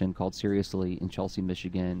organization called Seriously in Chelsea,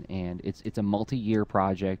 Michigan, and it's a multi-year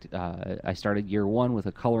project. I started year one with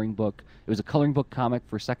a coloring book. It was a coloring book comic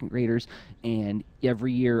for second graders, and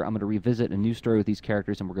every year I'm going to revisit a new story with these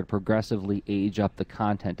characters, and we're going to progressively age up the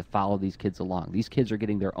content to follow these kids along. These kids are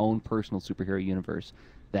getting their own personal superhero universe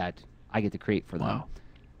that I get to create for them. Wow.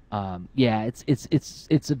 Yeah,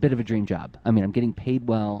 it's a bit of a dream job. I mean, I'm getting paid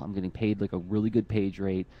well. I'm getting paid like a really good page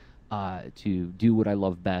rate to do what I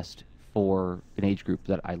love best for an age group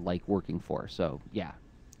that I like working for. So yeah,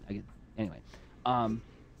 anyway.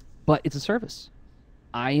 But it's a service.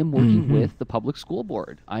 I am working with the public school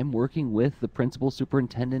board. I'm working with the principal,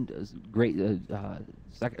 superintendent,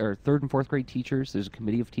 third and fourth grade teachers. There's a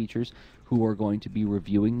committee of teachers who are going to be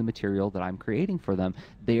reviewing the material that I'm creating for them.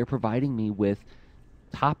 They are providing me with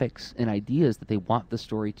topics and ideas that they want the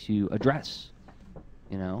story to address,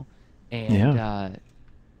 you know. And I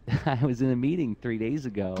was in a meeting 3 days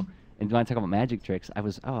ago, and when I talk about magic tricks,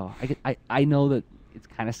 I know that it's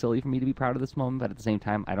kind of silly for me to be proud of this moment, but at the same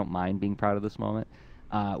time I don't mind being proud of this moment,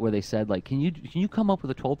 where they said, like, can you come up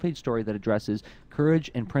with a 12-page story that addresses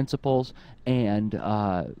courage and principles and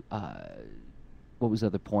what was the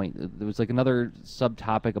other point? There was like another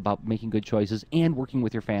subtopic about making good choices and working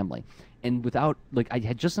with your family. And without, like, I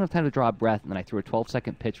had just enough time to draw a breath, and then I threw a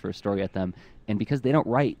 12-second pitch for a story at them. And because they don't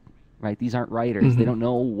write, right? These aren't writers. They don't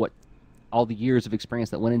know what all the years of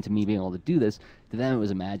experience that went into me being able to do this. To them, it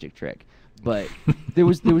was a magic trick. But there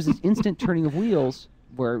was this instant turning of wheels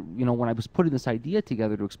where, you know, when I was putting this idea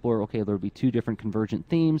together to explore, okay, there would be two different convergent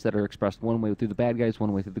themes that are expressed one way through the bad guys,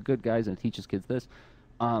 one way through the good guys, and it teaches kids this.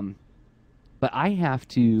 But I have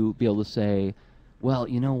to be able to say, well,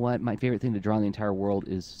 you know what? My favorite thing to draw in the entire world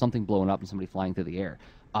is something blowing up and somebody flying through the air.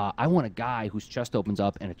 I want a guy whose chest opens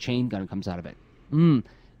up and a chain gun comes out of it.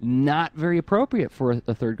 Not very appropriate for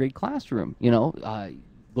a third grade classroom. You know,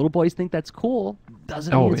 little boys think that's cool.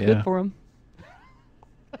 Doesn't mean it's good for them.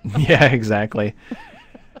 Yeah, exactly.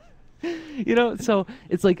 You know, so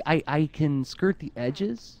it's like I can skirt the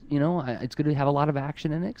edges. You know, it's going to have a lot of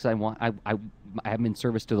action in it because I'm in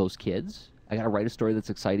service to those kids. I got to write a story that's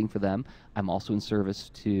exciting for them. I'm also in service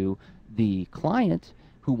to the client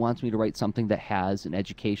who wants me to write something that has an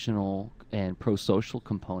educational and pro-social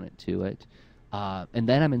component to it. And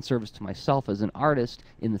then I'm in service to myself as an artist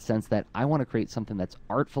in the sense that I want to create something that's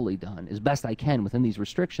artfully done as best I can within these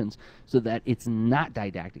restrictions so that it's not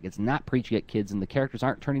didactic, it's not preaching at kids, and the characters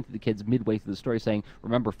aren't turning to the kids midway through the story saying,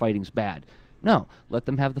 remember, fighting's bad. No, let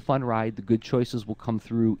them have the fun ride. The good choices will come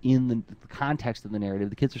through in the context of the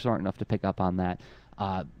narrative. The kids are smart enough to pick up on that,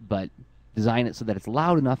 but design it so that it's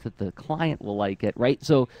loud enough that the client will like it, right?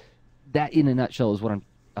 So that, in a nutshell, is what I'm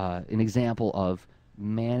an example of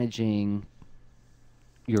managing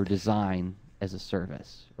your design as a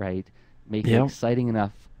service, right? Make it exciting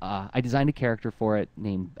enough. I designed a character for it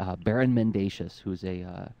named Baron Mendacious, who's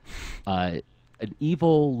an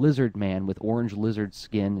evil lizard man with orange lizard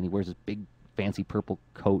skin, and he wears this big fancy purple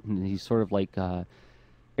coat, and he's sort of like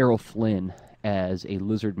Errol Flynn as a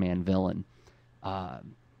lizard man villain.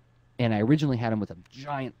 And I originally had him with a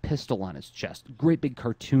giant pistol on his chest, great big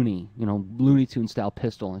cartoony, you know, Looney Tunes style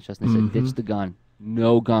pistol on his chest. And they said, ditch the gun.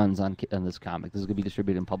 No guns on this comic. This is going to be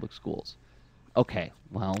distributed in public schools. Okay,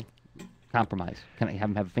 well, compromise. Can I have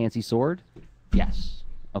him have a fancy sword? Yes.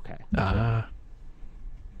 Okay.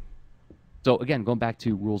 So again, going back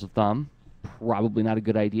to rules of thumb, probably not a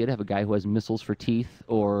good idea to have a guy who has missiles for teeth,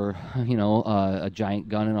 or, you know, a giant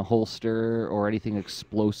gun in a holster, or anything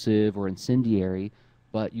explosive or incendiary.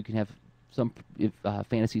 But you can have some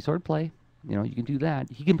fantasy swordplay. You know, you can do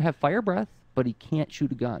that. He can have fire breath, but he can't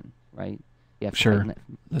shoot a gun, right? You have to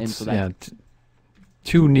That's, so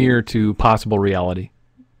too near to possible reality.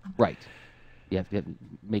 Right. You have to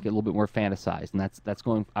make it a little bit more fantasized, and that's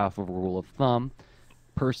going off of a rule of thumb.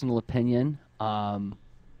 Personal opinion.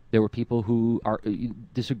 There were people who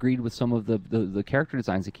disagreed with some of the character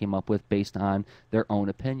designs they came up with based on their own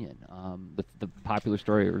opinion. The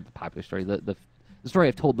story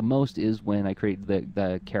I've told the most is when I created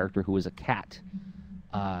the character who was a cat.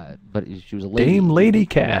 But she was a lady. Dame Lady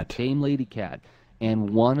Cat. Dame Lady Cat. And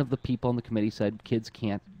one of the people on the committee said kids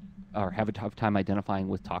can't or have a tough time identifying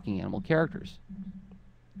with talking animal characters.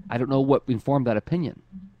 I don't know what informed that opinion,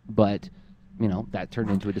 but, you know, that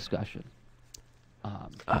turned into a discussion.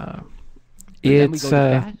 It's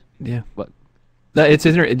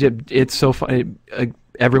so funny.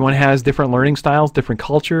 Everyone has different learning styles, different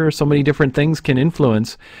culture. So many different things can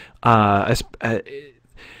influence.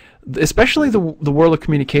 especially the world of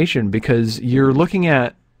communication, because you're looking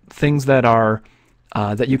at things that are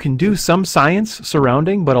that you can do some science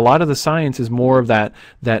surrounding, but a lot of the science is more of that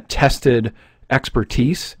tested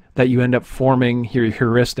expertise that you end up forming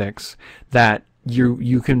heuristics that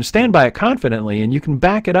you can stand by it confidently, and you can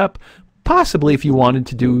back it up. Possibly, if you wanted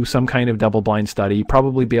to do some kind of double-blind study,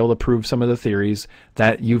 probably be able to prove some of the theories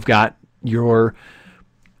that you've got your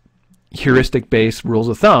heuristic-based rules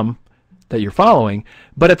of thumb that you're following.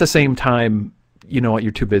 But at the same time, you know what?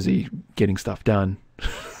 You're too busy getting stuff done.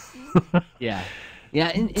 Yeah.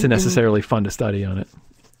 It's necessarily fun to study on it.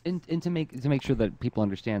 And to make sure that people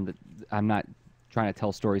understand that I'm not trying to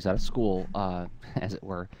tell stories out of school, as it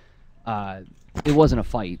were. It wasn't a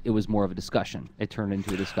fight. It was more of a discussion. It turned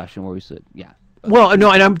into a discussion where we said, yeah. Well, no,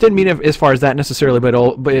 and I didn't mean it as far as that necessarily, but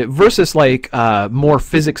versus like more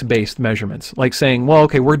physics-based measurements, like saying, well,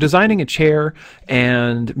 okay, we're designing a chair,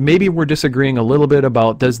 and maybe we're disagreeing a little bit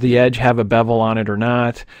about does the edge have a bevel on it or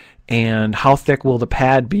not, and how thick will the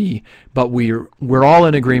pad be, but we're all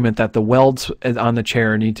in agreement that the welds on the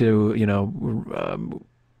chair need to, you know,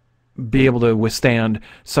 be able to withstand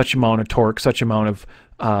such amount of torque, such amount of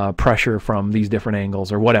pressure from these different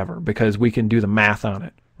angles or whatever, because we can do the math on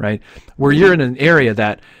it, right? Where you're in an area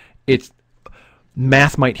that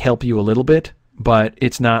math might help you a little bit, but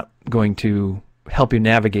it's not going to help you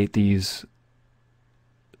navigate these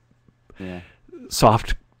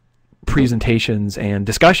soft presentations and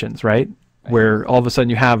discussions, right? Where all of a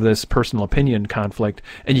sudden you have this personal opinion conflict,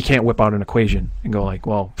 and you can't whip out an equation and go like,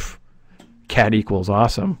 well, cat equals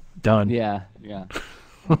awesome, done. Yeah.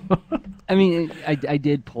 I mean, I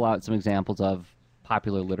did pull out some examples of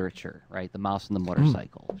popular literature, right? The Mouse and the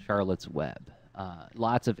Motorcycle, Charlotte's Web,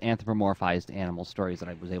 lots of anthropomorphized animal stories that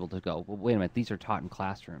I was able to go, well, wait a minute, these are taught in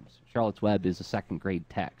classrooms. Charlotte's Web is a second grade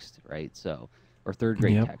text, right? So, or third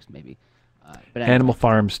grade text maybe. But anyway. Animal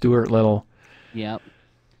Farm, Stuart Little. Yep.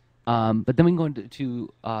 But then we can go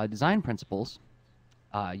into design principles.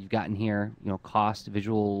 You've got in here, you know, cost,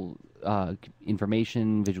 visual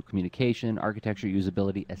information, visual communication, architecture,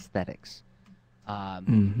 usability, aesthetics.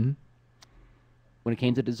 When it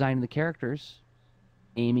came to designing the characters,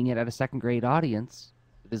 aiming it at a second grade audience,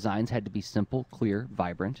 the designs had to be simple, clear,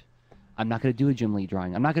 vibrant. I'm not going to do a Jim Lee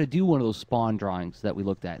drawing. I'm not going to do one of those Spawn drawings that we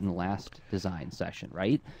looked at in the last design session,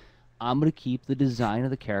 right? I'm going to keep the design of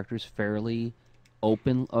the characters fairly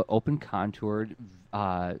open contoured,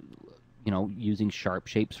 you know, using sharp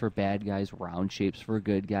shapes for bad guys, round shapes for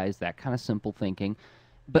good guys, that kind of simple thinking.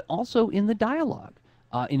 But also in the dialogue.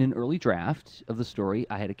 In an early draft of the story,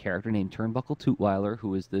 I had a character named Turnbuckle Tootweiler,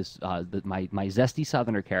 who is this my zesty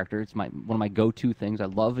Southerner character. It's one of my go-to things. I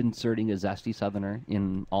love inserting a zesty Southerner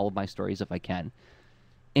in all of my stories if I can.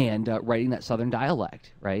 And writing that Southern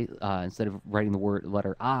dialect, right? Instead of writing the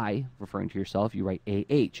letter I, referring to yourself, you write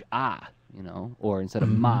A-H, ah, you know? Or instead of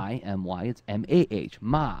my, M-Y, it's M-A-H,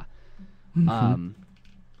 ma.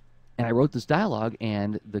 And I wrote this dialogue,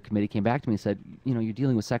 and the committee came back to me and said, you know, you're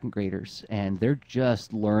dealing with second graders, and they're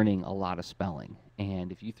just learning a lot of spelling.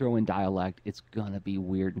 And if you throw in dialect, it's going to be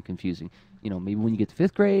weird and confusing. You know, maybe when you get to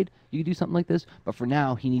fifth grade, you can do something like this. But for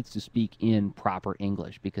now, he needs to speak in proper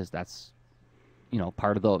English, because that's, you know,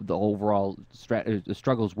 part of the overall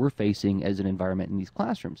struggles we're facing as an environment in these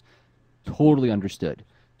classrooms. Totally understood.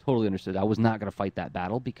 Totally understood. I was not going to fight that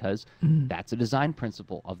battle, because that's a design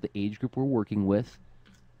principle of the age group we're working with.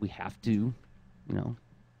 We have to, you know,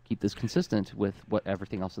 keep this consistent with what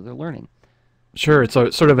everything else that they're learning. Sure, it's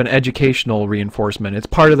sort of an educational reinforcement. It's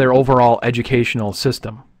part of their overall educational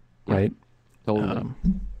system, right? Totally.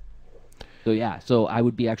 So I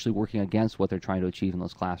would be actually working against what they're trying to achieve in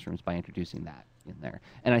those classrooms by introducing that in there.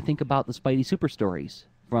 And I think about the Spidey Super Stories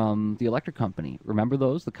from the Electric Company. Remember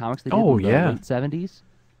those? The comics they did in the late 70s?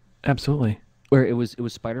 Absolutely. Where it was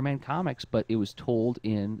Spider-Man comics, but it was told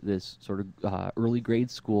in this sort of early grade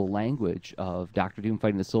school language of Dr. Doom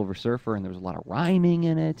fighting the Silver Surfer, and there was a lot of rhyming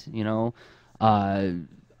in it, you know.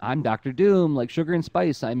 I'm Dr. Doom, like sugar and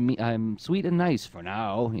spice. I'm sweet and nice for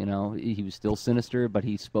now, you know. He was still sinister, but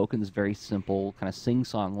he spoke in this very simple kind of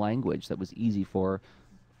sing-song language that was easy for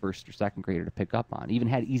first or second grader to pick up on. Even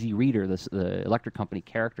had Easy Reader, the Electric Company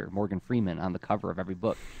character, Morgan Freeman, on the cover of every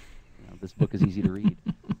book. You know, this book is easy to read.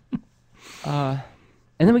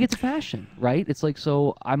 And then we get to fashion, right? It's like,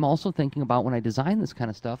 so I'm also thinking about when I design this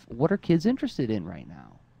kind of stuff, what are kids interested in right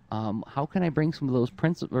now? How can I bring some of those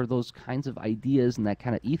principles or those kinds of ideas and that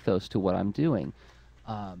kind of ethos to what I'm doing?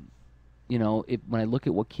 You know, when I look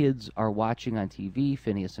at what kids are watching on TV,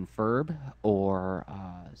 Phineas and Ferb, or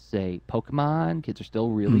say Pokemon, kids are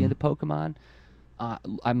still really into Pokemon.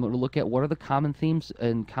 I'm going to look at what are the common themes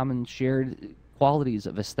and common shared qualities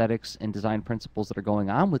of aesthetics and design principles that are going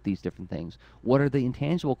on with these different things? What are the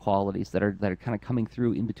intangible qualities that are kind of coming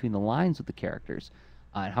through in between the lines with the characters?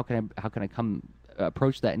 And how can I come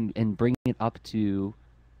approach that and bring it up to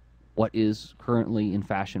what is currently in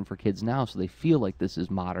fashion for kids now, so they feel like this is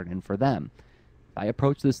modern and for them? I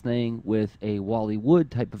approach this thing with a Wally Wood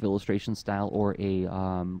type of illustration style or a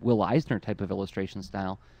Will Eisner type of illustration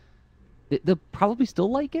style. They'll probably still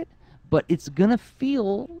like it, but it's gonna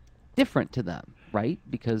feel different to them, right?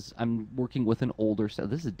 Because I'm working with an older style.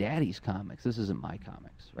 This is Daddy's comics. This isn't my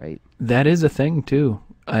comics, right? That is a thing too,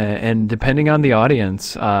 and depending on the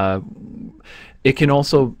audience, it can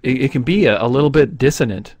also it can be a little bit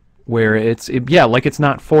dissonant, where like it's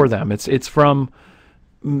not for them. It's from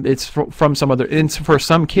some other. And for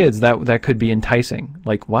some kids that could be enticing.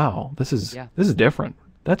 Like, wow, this is different.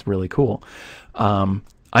 That's really cool.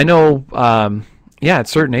 I know. At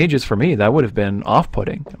certain ages for me, that would have been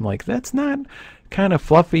off-putting. I'm like, that's not kind of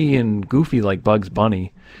fluffy and goofy like Bugs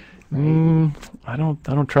Bunny. I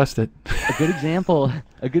don't trust it. A good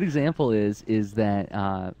example is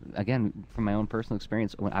that again, from my own personal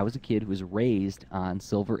experience, when I was a kid who was raised on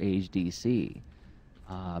Silver Age DC,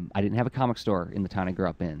 I didn't have a comic store in the town I grew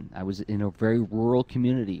up in. I was in a very rural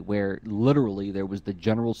community where literally there was the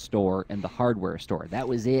general store and the hardware store. That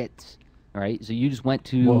was it. All right, so you just went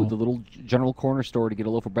to the little general corner store to get a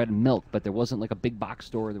loaf of bread and milk, but there wasn't like a big box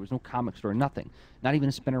store. There was no comic store, nothing. Not even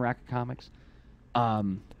a spinner rack of comics.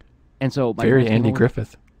 And so very Andy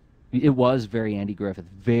Griffith. It was very Andy Griffith.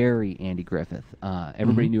 Very Andy Griffith.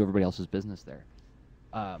 Everybody knew everybody else's business there.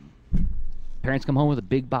 Parents come home with a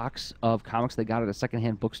big box of comics they got at a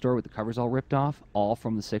secondhand bookstore with the covers all ripped off, all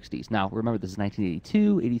from the 60s. Now, remember, this is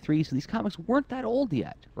 1982, 83, so these comics weren't that old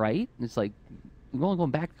yet, right? It's like, we're only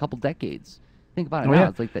going back a couple decades. Think about it now. Yeah.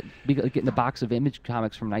 It's like that, getting a box of Image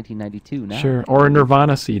comics from 1992 now. Sure, or a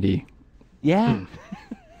Nirvana CD. Yeah.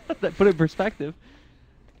 That put it in perspective.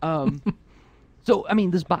 So, I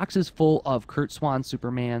mean, this box is full of Kurt Swan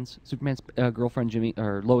Superman's girlfriend Jimmy,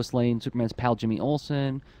 or Lois Lane, Superman's pal Jimmy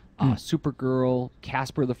Olsen, Supergirl,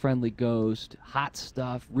 Casper the Friendly Ghost, Hot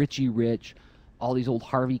Stuff, Richie Rich, all these old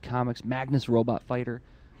Harvey comics, Magnus Robot Fighter.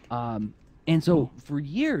 And so for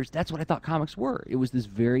years, that's what I thought comics were. It was this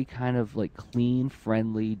very kind of like clean,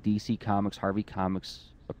 friendly DC Comics, Harvey Comics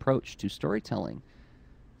approach to storytelling.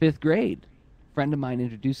 5th grade, a friend of mine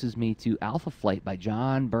introduces me to Alpha Flight by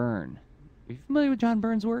John Byrne. Are you familiar with John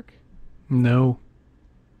Byrne's work? No.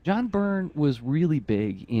 John Byrne was really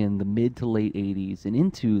big in the mid to late 80s and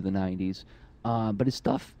into the 90s, but his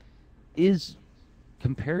stuff is,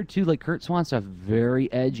 compared to like Kurt Swan stuff,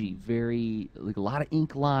 very edgy, very like a lot of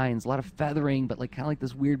ink lines, a lot of feathering, but like kind of like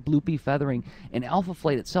this weird bloopy feathering. And Alpha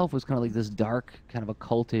Flight itself was kind of like this dark, kind of a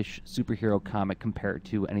cultish superhero comic compared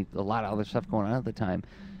to a lot of other stuff going on at the time.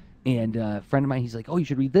 And a friend of mine, he's like, "Oh, you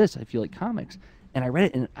should read this. I feel like comics." And I read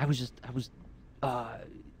it, and it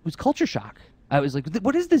was culture shock. I was like,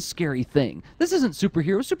 what is this scary thing? This isn't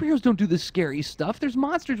superheroes. Superheroes don't do this scary stuff. There's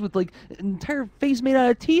monsters with like an entire face made out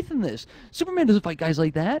of teeth in this. Superman doesn't fight guys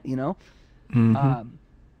like that, you know?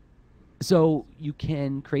 So you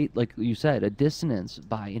can create, like you said, a dissonance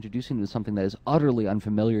by introducing them to something that is utterly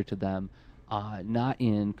unfamiliar to them, not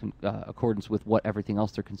in accordance with what everything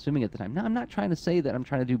else they're consuming at the time. Now, I'm not trying to say that I'm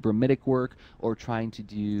trying to do bromidic work or trying to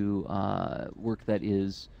do work that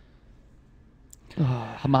is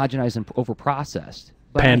homogenized and overprocessed.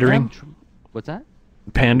 But pandering. What's that?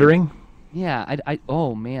 Pandering. Yeah.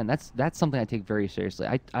 Oh man, that's something I take very seriously.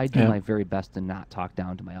 I do my very best to not talk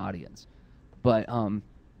down to my audience, but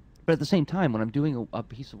at the same time, when I'm doing a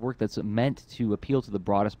piece of work that's meant to appeal to the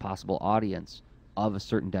broadest possible audience of a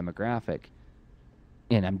certain demographic,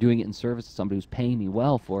 and I'm doing it in service to somebody who's paying me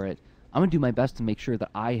well for it, I'm gonna do my best to make sure that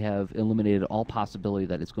I have eliminated all possibility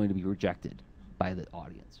that it's going to be rejected by the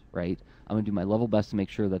audience, right? I'm going to do my level best to make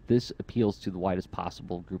sure that this appeals to the widest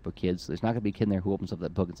possible group of kids. There's not going to be a kid in there who opens up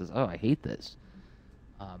that book and says, "Oh, I hate this."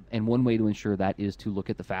 And one way to ensure that is to look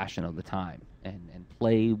at the fashion of the time and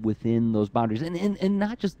play within those boundaries, and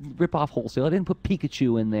not just rip off wholesale. I didn't put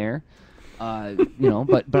Pikachu in there,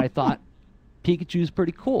 but I thought Pikachu's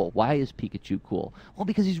pretty cool. Why is Pikachu cool? Well,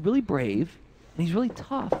 because he's really brave and he's really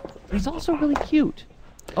tough, but he's also really cute.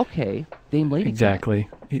 Okay, Dame Lady. Exactly.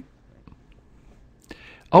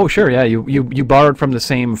 Oh, sure, yeah. You borrowed from the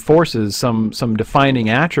same forces some defining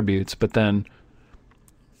attributes, but then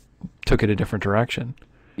took it a different direction.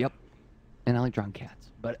 Yep. And I like drawing cats.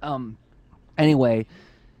 But anyway,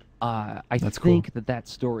 I think that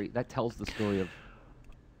story that tells the story of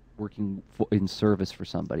working in service for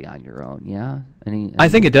somebody on your own. Yeah. I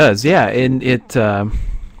think it does. Yeah, and it. I'm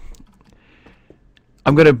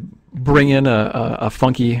gonna bring in a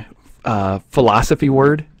funky philosophy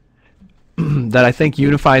word that I think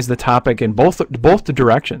unifies the topic in both the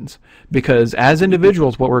directions, because as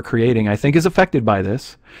individuals, what we're creating, I think, is affected by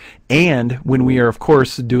this, and when we are, of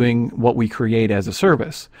course, doing what we create as a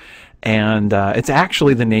service. And it's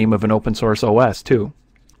actually the name of an open source OS too,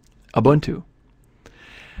 Ubuntu.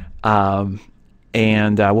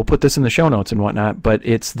 And we'll put this in the show notes and whatnot, but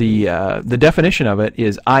it's the definition of it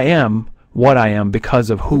is, I am what I am because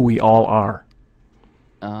of who we all are.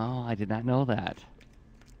 Oh, I did not know that.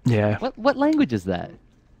 Yeah. What language is that?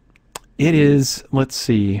 It is, let's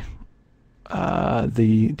see, oh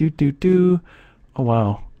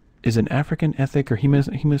wow, is an African ethic or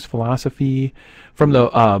humanist philosophy from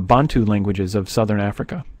the Bantu languages of Southern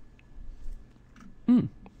Africa.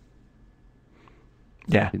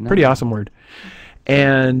 Yeah, pretty awesome word.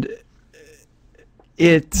 And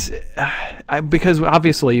because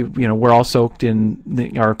obviously, we're all soaked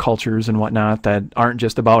in our cultures and whatnot that aren't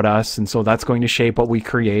just about us, and so that's going to shape what we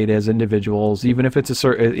create as individuals, even if it's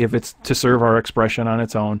to serve our expression on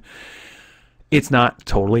its own. It's not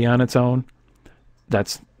totally on its own.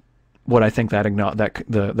 That's what I think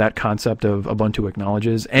that concept of Ubuntu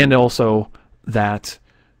acknowledges, and also that,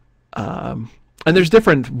 and there's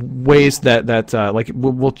different ways that like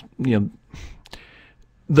we'll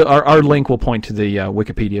our link will point to the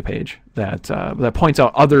Wikipedia page that points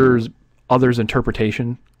out others'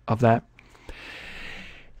 interpretation of that,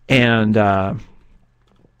 and of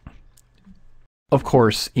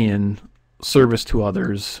course, in service to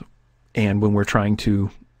others, and when we're trying to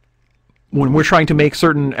make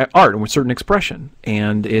certain art and with certain expression,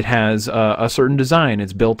 and it has a certain design,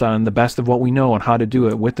 it's built on the best of what we know on how to do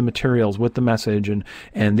it, with the materials, with the message, and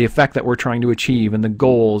the effect that we're trying to achieve, and the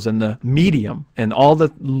goals, and the medium, and all the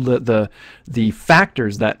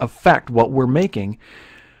factors that affect what we're making.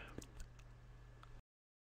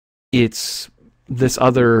 It's this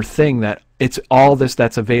other thing that it's all this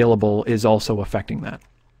that's available is also affecting that.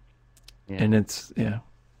 Yeah. And it's, yeah.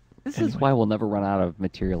 This is why we'll never run out of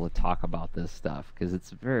material to talk about this stuff, because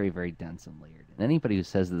it's very, very dense and layered. And anybody who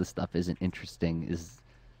says that this stuff isn't interesting is...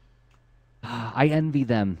 I envy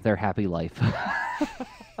them their happy life.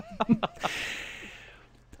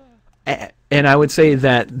 And I would say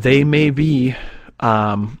that they may be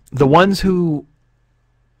the ones who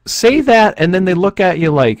say that, and then they look at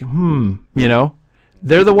you like,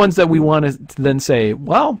 they're the ones that we want to then say,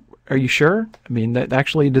 well, are you sure? I mean, that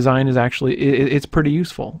actually design is actually, it's pretty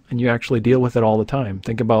useful, and you actually deal with it all the time.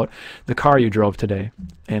 Think about the car you drove today,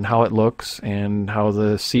 and how it looks, and how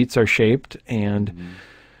the seats are shaped, and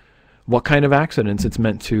what kind of accidents it's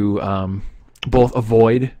meant to both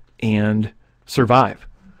avoid and survive.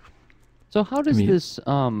 So how does this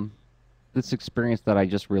experience that I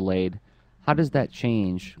just relayed, how does that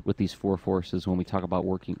change with these four forces when we talk about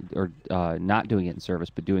working, or not doing it in service,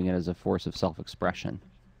 but doing it as a force of self-expression?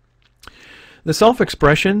 The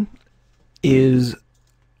self-expression is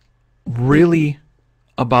really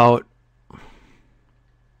about,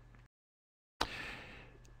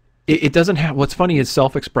 it doesn't have, what's funny is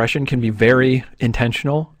self-expression can be very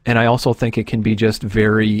intentional, and I also think it can be just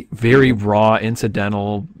very, very raw,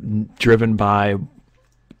 incidental, driven by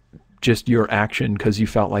just your action because you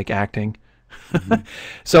felt like acting.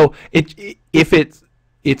 So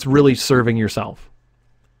it's really serving yourself.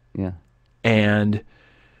 Yeah. And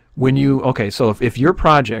when so if your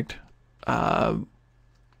project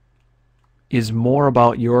is more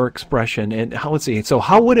about your expression, and let's see, so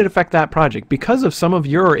how would it affect that project? Because of some of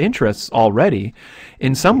your interests already,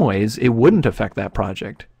 in some ways it wouldn't affect that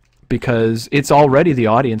project, because it's already the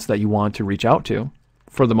audience that you want to reach out to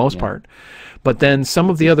for the most part. But then some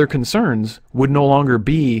of the other concerns would no longer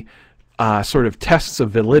be sort of tests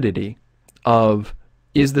of validity of,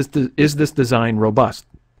 is this design robust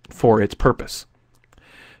for its purpose?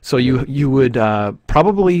 So you would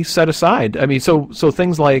probably set aside, I mean, so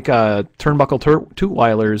things like turnbuckle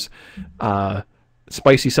Tutwiler's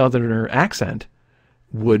spicy Southerner accent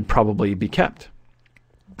would probably be kept.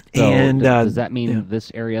 So and does that mean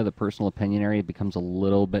this area, the personal opinion area, becomes a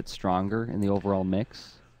little bit stronger in the overall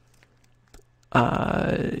mix?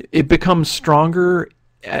 It becomes stronger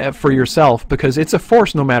for yourself because it's a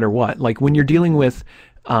force no matter what. Like when you're dealing with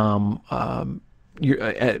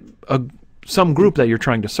some group that you're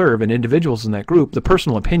trying to serve and individuals in that group, the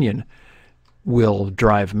personal opinion will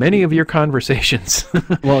drive many of your conversations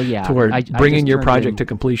well, yeah, toward bringing your project to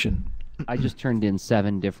completion. I just turned in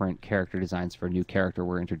 7 different character designs for a new character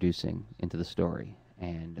we're introducing into the story,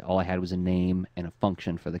 and all I had was a name and a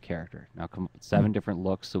function for the character. Now come up with 7 different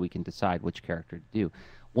looks so we can decide which character to do.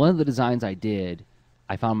 One of the designs I did,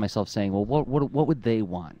 I found myself saying, well, what would they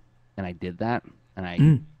want? And I did that, and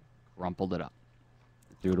I crumpled it up.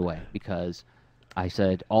 threw it away because I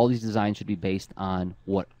said all these designs should be based on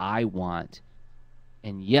what I want,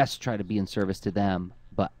 and yes, try to be in service to them,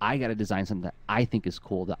 but I got to design something that I think is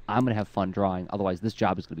cool, that I'm going to have fun drawing. Otherwise, this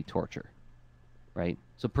job is going to be torture, right?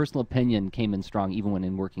 So personal opinion came in strong even when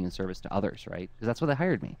in working in service to others, right? Because that's why they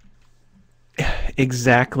hired me.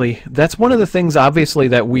 Exactly. That's one of the things, obviously,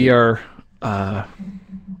 that we are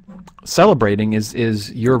celebrating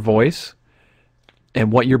is your voice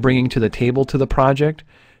and what you're bringing to the table to the project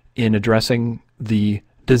in addressing the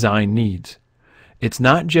design needs. It's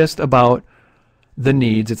not just about the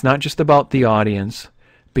needs. It's not just about the audience,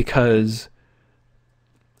 because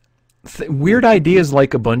weird ideas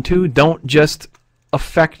like Ubuntu don't just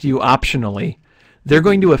affect you optionally. They're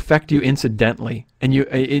going to affect you incidentally,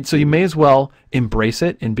 and so you may as well embrace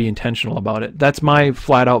it and be intentional about it. That's my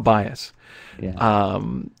flat out bias. Yeah.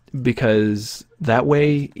 Because that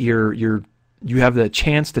way you have the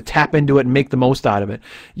chance to tap into it and make the most out of it.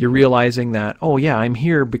 You're realizing that, oh yeah, I'm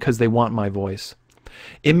here because they want my voice.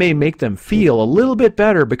 It may make them feel a little bit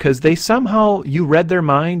better because you read their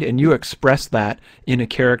mind and you expressed that in a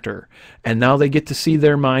character, and now they get to see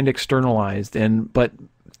their mind externalized. But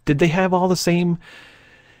did they have all the same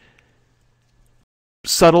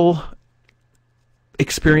subtle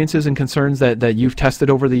experiences and concerns that you've tested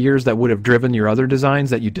over the years that would have driven your other designs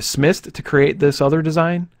that you dismissed to create this other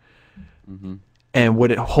design? Mm-hmm. And would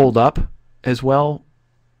it hold up as well?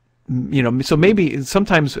 So maybe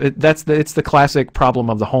sometimes it's the classic problem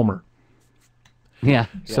of the Homer. Yeah.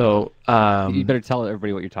 So you better tell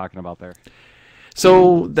everybody what you're talking about there.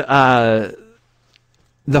 So the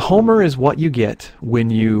Homer is what you get when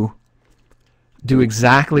you do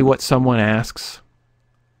exactly what someone asks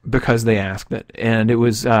because they asked it. And it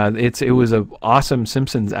was an awesome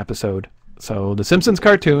Simpsons episode. So the Simpsons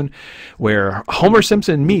cartoon where Homer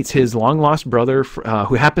Simpson meets his long-lost brother,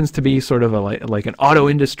 who happens to be sort of like an auto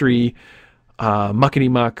industry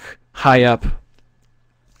muckety-muck, high-up,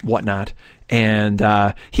 whatnot. And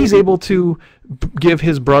he's able to give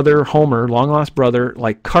his brother, Homer, long-lost brother,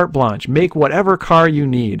 like carte blanche. Make whatever car you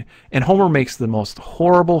need. And Homer makes the most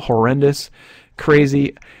horrible, horrendous,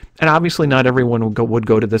 crazy... And obviously not everyone would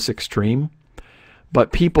go to this extreme.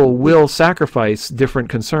 But people will sacrifice different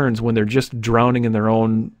concerns when they're just drowning in their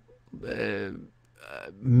own,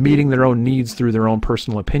 meeting their own needs through their own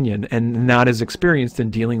personal opinion, and not as experienced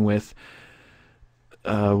in dealing with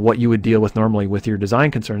what you would deal with normally with your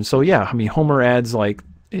design concerns. So yeah, I mean, Homer adds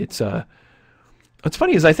what's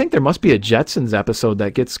funny is I think there must be a Jetsons episode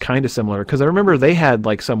that gets kind of similar, because I remember they had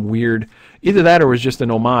like some weird, either that or was just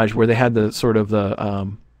an homage where they had the sort of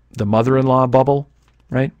the mother-in-law bubble,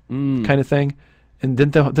 right? Kind of thing. And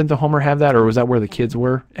didn't the Homer have that, or was that where the kids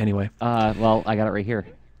were? Anyway. Well, I got it right here.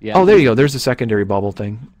 Yeah. Oh, there you go. There's a secondary bubble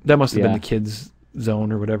thing. That must have been the kids'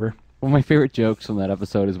 zone or whatever. One of my favorite jokes from that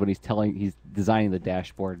episode is when he's designing the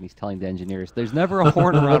dashboard and he's telling the engineers, "There's never a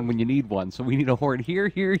horn around when you need one, so we need a horn here,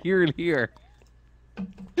 here, here, and here."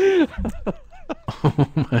 Oh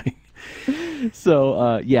my.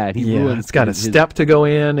 So he ruins. It's got a step to go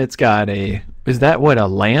in. It's got is that a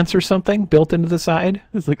lance or something built into the side?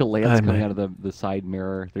 It's like a lance coming out of the side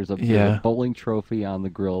mirror. There's a bowling trophy on the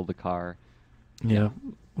grill of the car. Yeah,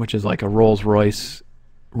 which is like a Rolls Royce,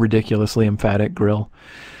 ridiculously emphatic grill.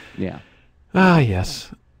 Yeah. Ah,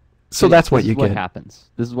 yes. So that's what you get. What happens.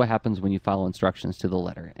 This is what happens when you follow instructions to the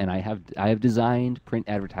letter. And I have designed print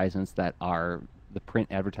advertisements that are the print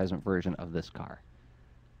advertisement version of this car.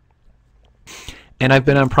 And I've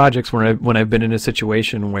been on projects when I've been in a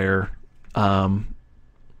situation where I've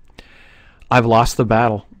lost the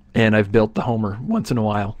battle and I've built the Homer once in a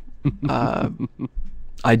while.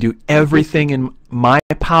 I do everything in my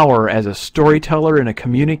power as a storyteller and a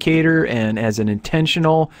communicator and as an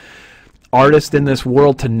intentional artist in this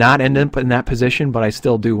world to not end up in that position, but I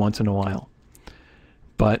still do once in a while.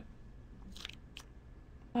 But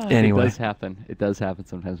anyway. It does happen. It does happen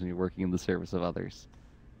sometimes when you're working in the service of others.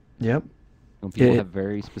 Yep. When people have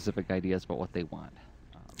very specific ideas about what they want.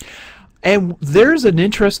 And there's an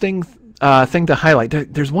interesting thing to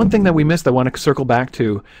highlight. There's one thing that we missed I want to circle back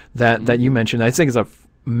to that you mentioned. I think is a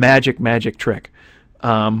magic trick.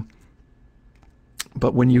 But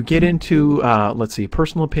when you get into, let's see,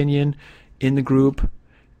 personal opinion in the group,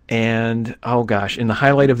 and, oh gosh, in the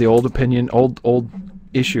highlight of the old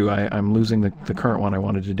issue, I'm losing the current one I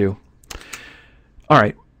wanted to do. All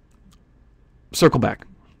right. Circle back.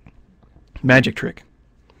 Magic trick.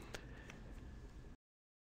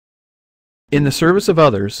 In the service of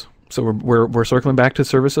others, so we're circling back to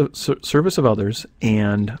service of others,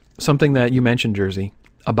 and something that you mentioned, Jerzy,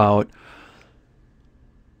 about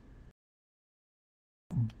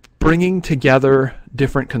bringing together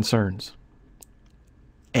different concerns.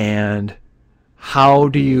 And how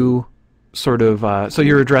do you sort of so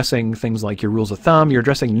you're addressing things like your rules of thumb, you're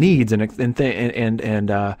addressing needs and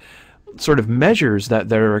sort of measures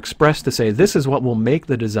that are expressed to say this is what will make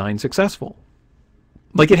the design successful.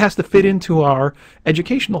 Like it has to fit into our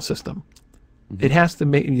educational system. Mm-hmm. It has to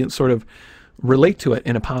make sort of relate to it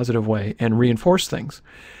in a positive way and reinforce things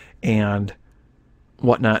and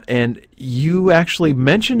whatnot. And you actually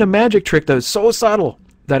mentioned a magic trick that is so subtle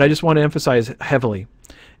that I just want to emphasize heavily.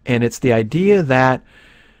 And it's the idea that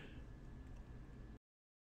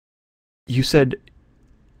you said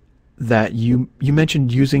that you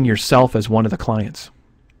mentioned using yourself as one of the clients.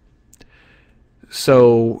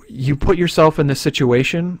 So you put yourself in this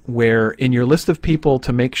situation where in your list of people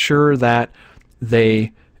to make sure that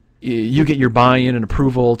you get your buy-in and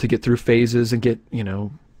approval to get through phases and get,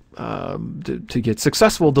 to get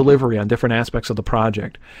successful delivery on different aspects of the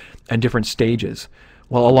project and different stages.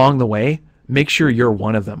 Well, along the way, make sure you're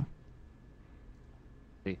one of them.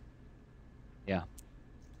 Yeah.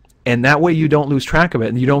 And that way you don't lose track of it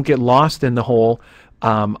and you don't get lost in the whole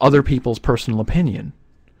other people's personal opinion.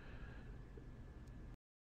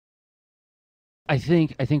 I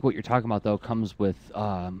think what you're talking about though comes with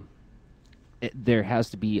there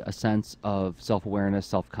has to be a sense of self-awareness,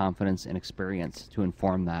 self-confidence, and experience to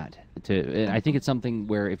inform that. I think it's something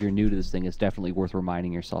where if you're new to this thing, it's definitely worth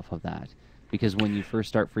reminding yourself of that. Because when you first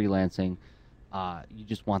start freelancing, you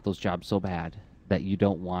just want those jobs so bad that you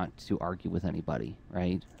don't want to argue with anybody,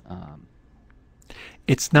 right?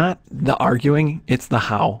 It's not the arguing, it's the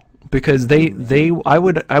how. Because I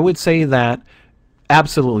would say that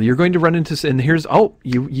absolutely you're going to run into, and here's,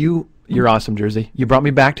 you're awesome, Jerzy. You brought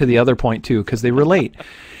me back to the other point too, because they relate.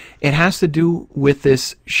 It has to do with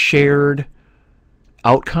this shared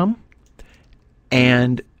outcome.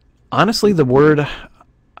 And honestly, the word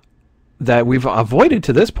that we've avoided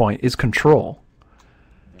to this point is control.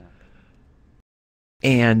 Yeah.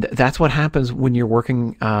 And that's what happens when you're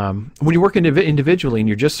working individually and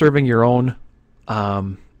you're just serving your own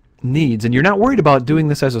needs, and you're not worried about doing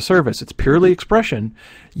this as a service. It's purely expression.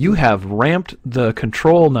 You have ramped the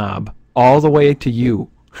control knob all the way to you.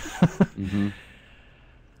 Mm-hmm.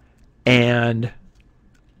 And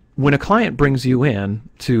when a client brings you in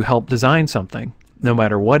to help design something, no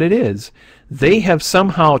matter what it is, they have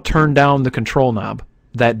somehow turned down the control knob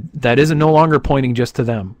that isn't no longer pointing just to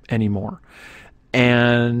them anymore.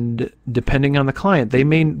 And depending on the client, they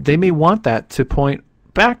may want that to point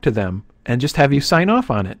back to them and just have you sign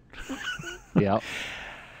off on it. Yeah.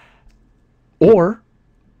 Or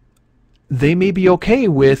they may be okay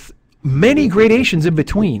with many gradations in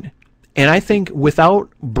between. And I think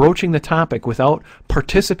without broaching the topic, without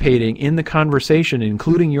participating in the conversation,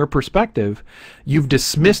 including your perspective, you've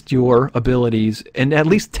dismissed your abilities and at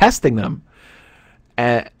least testing them.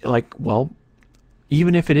 Even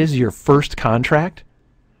if it is your first contract,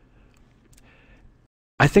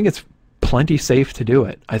 I think it's plenty safe to do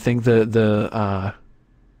it. I think the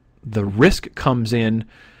risk comes in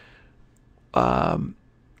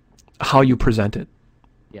how you present it.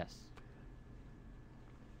 Yes.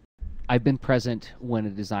 I've been present when a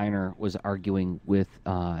designer was arguing with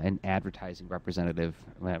an advertising representative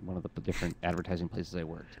at one of the different advertising places I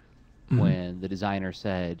worked. Mm-hmm. When the designer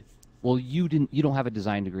said, "Well, you don't have a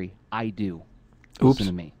design degree. I do. Oops. Listen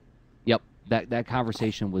to me." Yep. That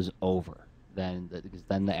conversation was over. Then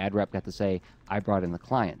the ad rep got to say, "I brought in the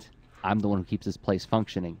client. I'm the one who keeps this place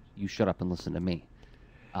functioning. You shut up and listen to me."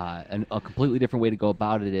 And a completely different way to go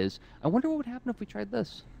about it is, I wonder what would happen if we tried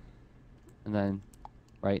this. And then,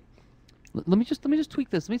 right? Let me just tweak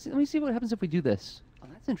this. Let me see what happens if we do this. Oh,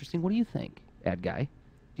 that's interesting. What do you think, ad guy?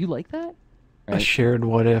 Do you like that? Right? A shared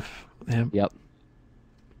what if. Yeah. Yep.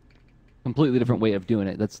 Completely different way of doing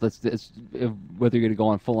it. That's whether you're going to go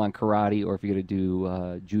on full on karate or if you're going to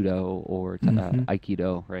do judo or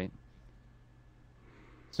aikido, right?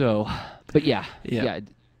 So, but yeah.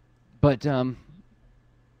 But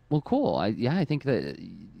well, cool. I think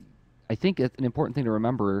an important thing to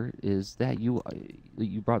remember is that you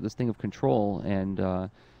brought this thing of control, and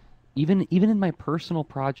even in my personal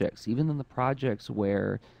projects, even in the projects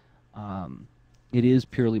where it is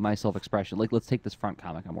purely my self-expression. Like, let's take this front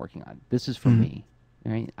comic I'm working on. This is for me.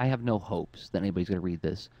 Right? I have no hopes that anybody's going to read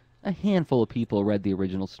this. A handful of people read the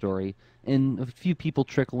original story, and a few people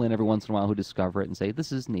trickle in every once in a while who discover it and say,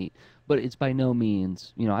 this is neat. But it's by no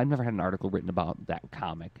means, I've never had an article written about that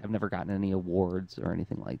comic. I've never gotten any awards or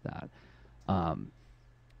anything like that.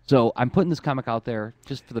 So I'm putting this comic out there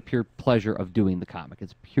just for the pure pleasure of doing the comic.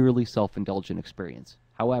 It's purely self-indulgent experience.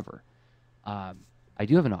 However, I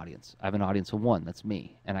do have an audience. I have an audience of one. That's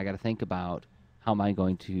me. And I got to think about how am I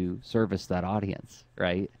going to service that audience,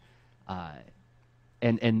 right?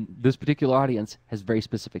 And this particular audience has very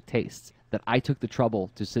specific tastes that I took the trouble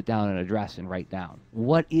to sit down and address and write down.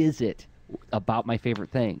 What is it about my favorite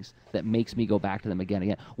things that makes me go back to them again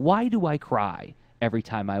and again? Why do I cry every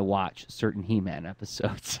time I watch certain He-Man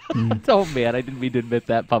episodes? Oh man, I didn't mean to admit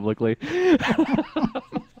that publicly.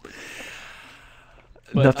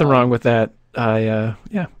 Nothing wrong with that. Yeah.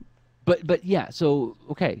 But yeah, so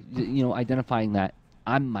okay, you know, identifying that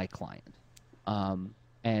I'm my client,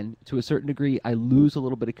 and to a certain degree, I lose a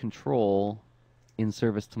little bit of control in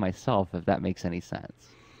service to myself, if that makes any sense,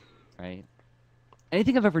 right?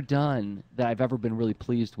 Anything I've ever done that I've ever been really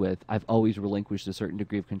pleased with, I've always relinquished a certain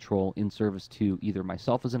degree of control in service to either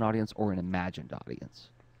myself as an audience or an imagined audience,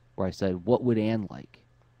 where I said, what would Anne like,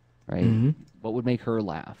 right? What would make her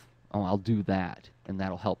laugh? Oh, I'll do that, and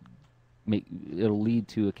that'll help. It'll lead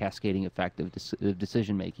to a cascading effect of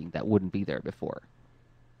decision making that wouldn't be there before.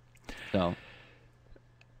 So,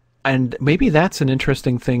 and maybe that's an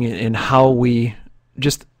interesting thing in how we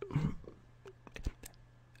just.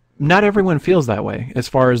 Not everyone feels that way as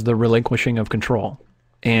far as the relinquishing of control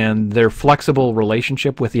and their flexible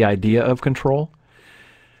relationship with the idea of control.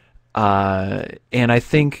 And I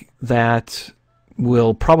think that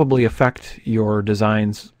will probably affect your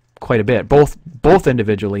designs quite a bit, both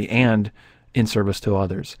individually and in service to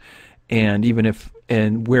others. And even if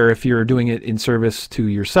you're doing it in service to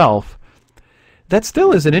yourself, that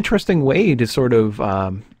still is an interesting way to sort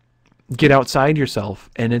of get outside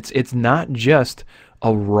yourself. And it's not just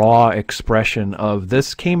a raw expression of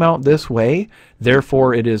this came out this way,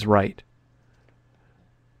 therefore it is right.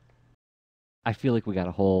 I feel like we got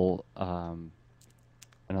a whole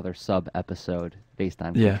another sub episode based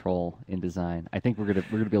on control in design. I think we're gonna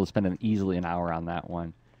be able to spend easily an hour on that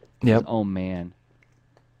one. Yep. Oh man,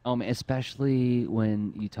 especially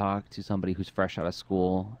when you talk to somebody who's fresh out of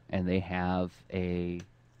school and they have a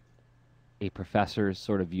professor's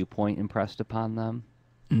sort of viewpoint impressed upon them,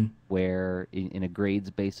 where in a grades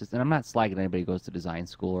basis, and I'm not slagging anybody who goes to design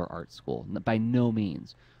school or art school, by no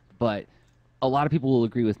means, but a lot of people will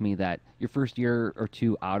agree with me that your first year or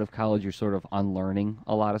two out of college, you're sort of unlearning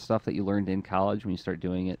a lot of stuff that you learned in college when you start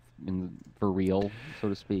doing it for real, so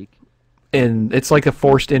to speak. And it's like a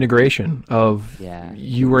forced integration of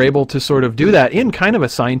you were able to sort of do that in kind of a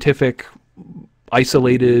scientific,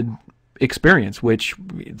 isolated experience, which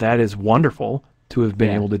that is wonderful to have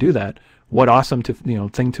been able to do that. What awesome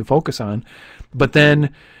thing to focus on. But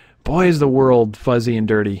then, boy, is the world fuzzy and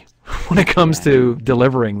dirty when it comes to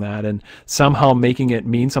delivering that and somehow making it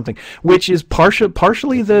mean something, which is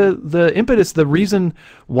partially the impetus, the reason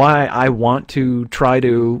why I want to try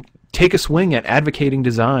to take a swing at advocating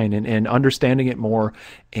design and understanding it more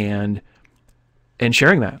and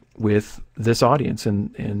sharing that with this audience.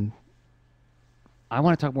 And I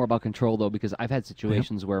want to talk more about control, though, because I've had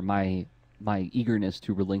situations where my eagerness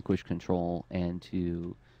to relinquish control and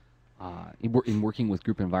to in working with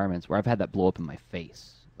group environments where I've had that blow up in my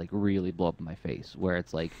face, like really blow up in my face, where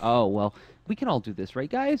it's like, oh, well, we can all do this, right,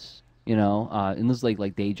 guys? You know, and this is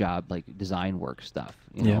like day job, like design work stuff.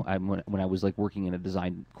 You know, when I was like working in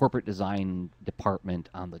a corporate design department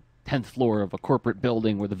on the 10th floor of a corporate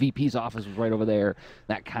building where the VP's office was right over there,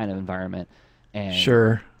 that kind of environment.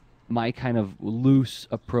 And my kind of loose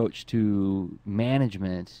approach to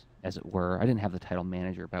management, as it were, I didn't have the title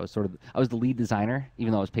manager, but I was the lead designer,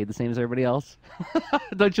 even though I was paid the same as everybody else.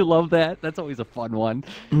 Don't you love that? That's always a fun one.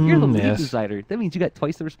 You're the lead designer. That means you got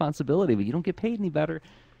twice the responsibility, but you don't get paid any better.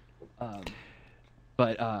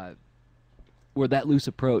 But where that loose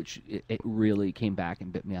approach, it really came back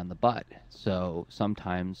and bit me on the butt. So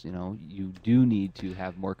sometimes, you do need to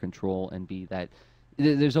have more control and be that.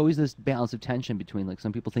 There's always this balance of tension between, like,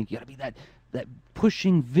 some people think you got to be that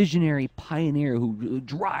pushing visionary pioneer who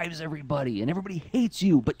drives everybody and everybody hates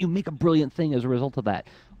you, but you make a brilliant thing as a result of that.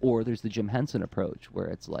 Or there's the Jim Henson approach where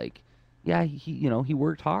it's like, yeah, he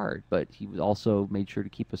worked hard, but he also made sure to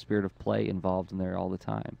keep a spirit of play involved in there all the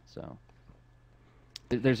time. So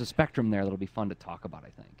there's a spectrum there that'll be fun to talk about, I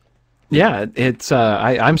think. Yeah, it's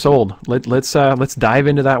I'm sold. Let's dive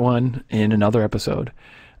into that one in another episode.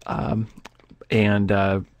 And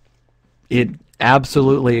it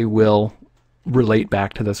absolutely will relate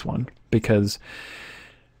back to this one, because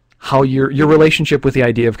how your relationship with the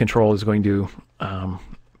idea of control is going to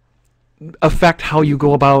affect how you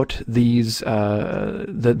go about these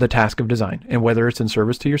the task of design, and whether it's in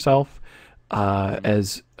service to yourself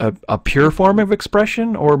as a pure form of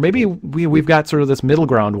expression, or maybe we've got sort of this middle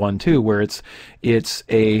ground one too, where it's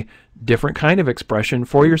a different kind of expression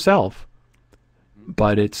for yourself,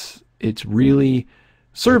 but it's really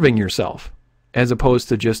serving yourself as opposed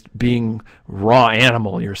to just being raw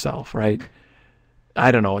animal yourself, right?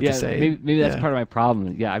 I don't know what Yeah, to say. maybe that's part of my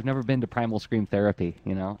problem. Yeah, I've never been to primal scream therapy.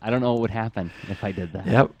 You know, I don't know what would happen if I did that.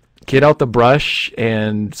 Yep. Get out the brush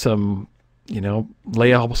and some,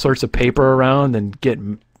 lay all sorts of paper around and get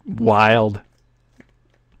wild.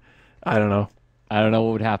 I don't know. I don't know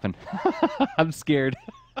what would happen. I'm scared.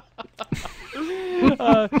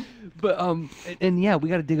 And yeah, we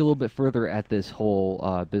got to dig a little bit further at this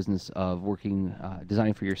whole business of working,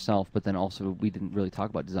 designing for yourself. But then also, we didn't really talk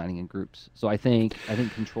about designing in groups. So I think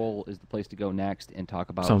control is the place to go next and talk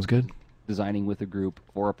about. Sounds good. Designing with a group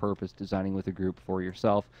for a purpose, designing with a group for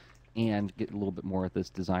yourself, and get a little bit more at this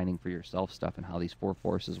designing for yourself stuff and how these 4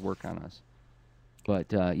 forces work on us.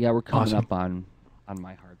 But yeah, we're coming up on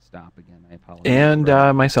my hard stop again. I apologize. And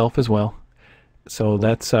myself as well. So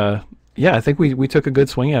that's yeah, I think we took a good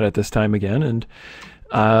swing at it this time again, and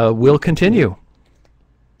we'll continue.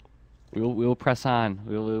 We'll press on.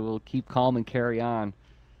 We'll keep calm and carry on.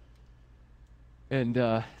 And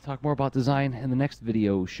talk more about design in the next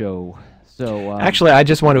video show. So actually, I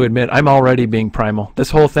just want to admit I'm already being primal. This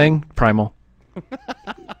whole thing, primal.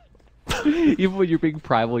 Even when you're being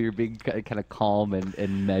primal, you're being kind of calm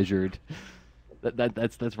and measured.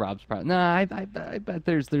 That's Rob's problem. Nah, I bet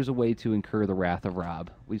there's a way to incur the wrath of Rob.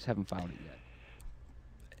 We just haven't found it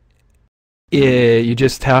yet. Yeah, you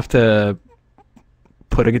just have to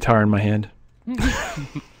put a guitar in my hand. That's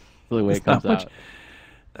the way it comes out.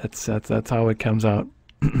 That's how it comes out.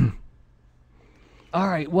 All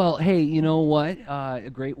right. Well, hey, you know what? A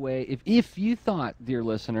great way. If you thought, dear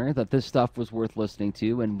listener, that this stuff was worth listening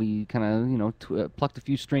to, and we kind of plucked a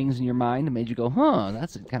few strings in your mind and made you go, huh,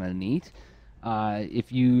 that's kind of neat.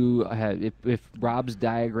 If Rob's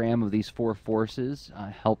diagram of these 4 forces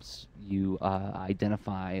helps you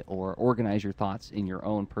identify or organize your thoughts in your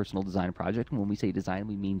own personal design project, and when we say design,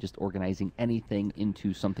 we mean just organizing anything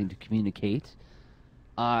into something to communicate.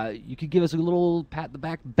 You could give us a little pat in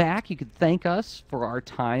the back. You could thank us for our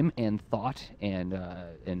time and thought and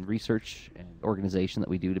research and organization that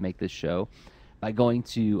we do to make this show by going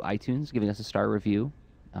to iTunes, giving us a star review.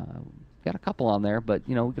 Got a couple on there, but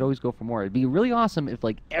we could always go for more. It'd be really awesome if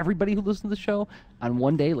everybody who listens to the show on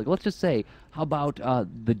one day, let's just say, how about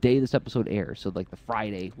the day this episode airs? So the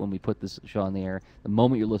Friday when we put this show on the air, the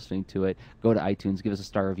moment you're listening to it, go to iTunes, give us a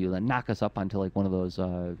star review, then knock us up onto one of those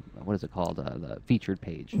what is it called, the featured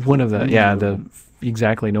page. One of the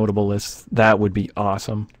exactly notable lists. That would be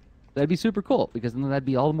awesome. That'd be super cool, because then that'd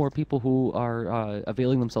be all the more people who are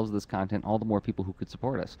availing themselves of this content, all the more people who could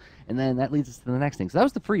support us. And then that leads us to the next thing. So that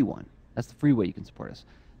was the free one. That's the free way you can support us.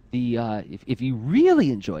 If you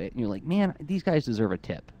really enjoy it and you're like, man, these guys deserve a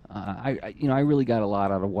tip. I really got a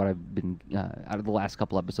lot out of what I've been out of the last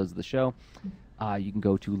couple episodes of the show. You can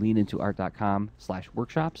go to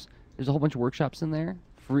leanintoart.com/workshops. There's a whole bunch of workshops in there,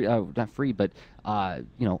 free, not free, but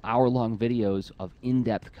hour-long videos of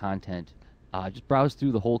in-depth content. Just browse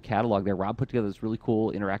through the whole catalog there. Rob put together this really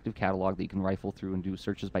cool interactive catalog that you can rifle through and do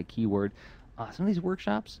searches by keyword. Some of these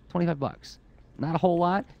workshops, $25. Not a whole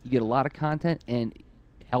lot. You get a lot of content, and it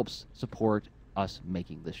helps support us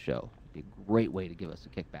making this show. It'd be a great way to give us a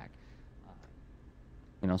kickback.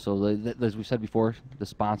 So as we said before, the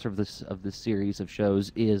sponsor of this series of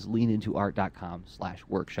shows is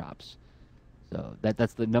leanintoart.com/workshops. So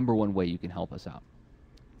that's the #1 way you can help us out.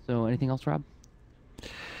 So anything else, Rob?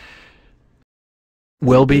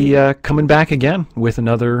 We'll be coming back again with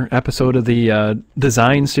another episode of the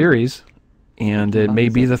design series. And it may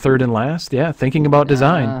be the third and last. Yeah, thinking about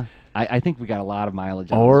design. I think we got a lot of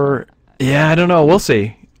mileage. Or, yeah, I don't know. We'll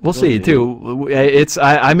see. We'll see too.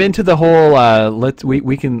 I'm into the whole.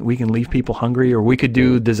 We can leave people hungry, or we could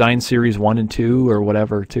do design series 1 and 2 or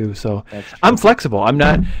whatever too. So I'm flexible. I'm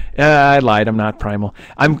not. I lied. I'm not primal.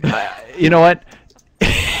 You know what?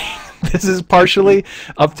 This is partially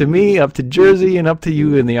up to me, up to Jerzy, and up to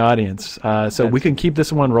you in the audience. So we can keep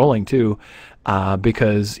this one rolling too.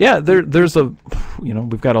 Because there's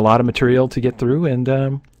we've got a lot of material to get through,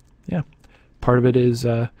 and part of it is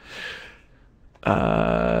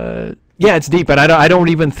it's deep, and I don't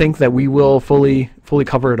even think that we will fully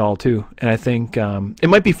cover it all too. And I think it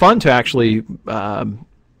might be fun to actually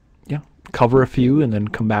cover a few and then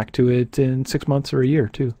come back to it in 6 months or a year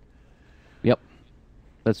too. Yep,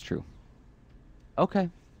 that's true. Okay.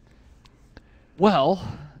 Well,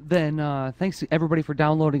 then thanks to everybody for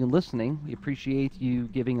downloading and listening. We appreciate you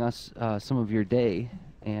giving us some of your day.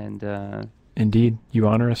 And indeed, you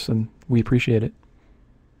honor us, and we appreciate it.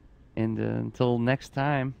 And until next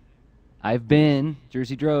time, I've been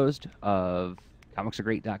Jerzy Drozd of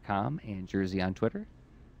comicsaregreat.com and Jerzy on Twitter.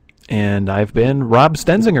 And I've been Rob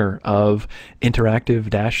Stenzinger of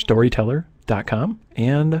interactive-storyteller.com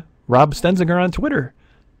and Rob Stenzinger on Twitter.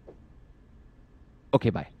 Okay,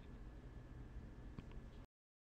 bye.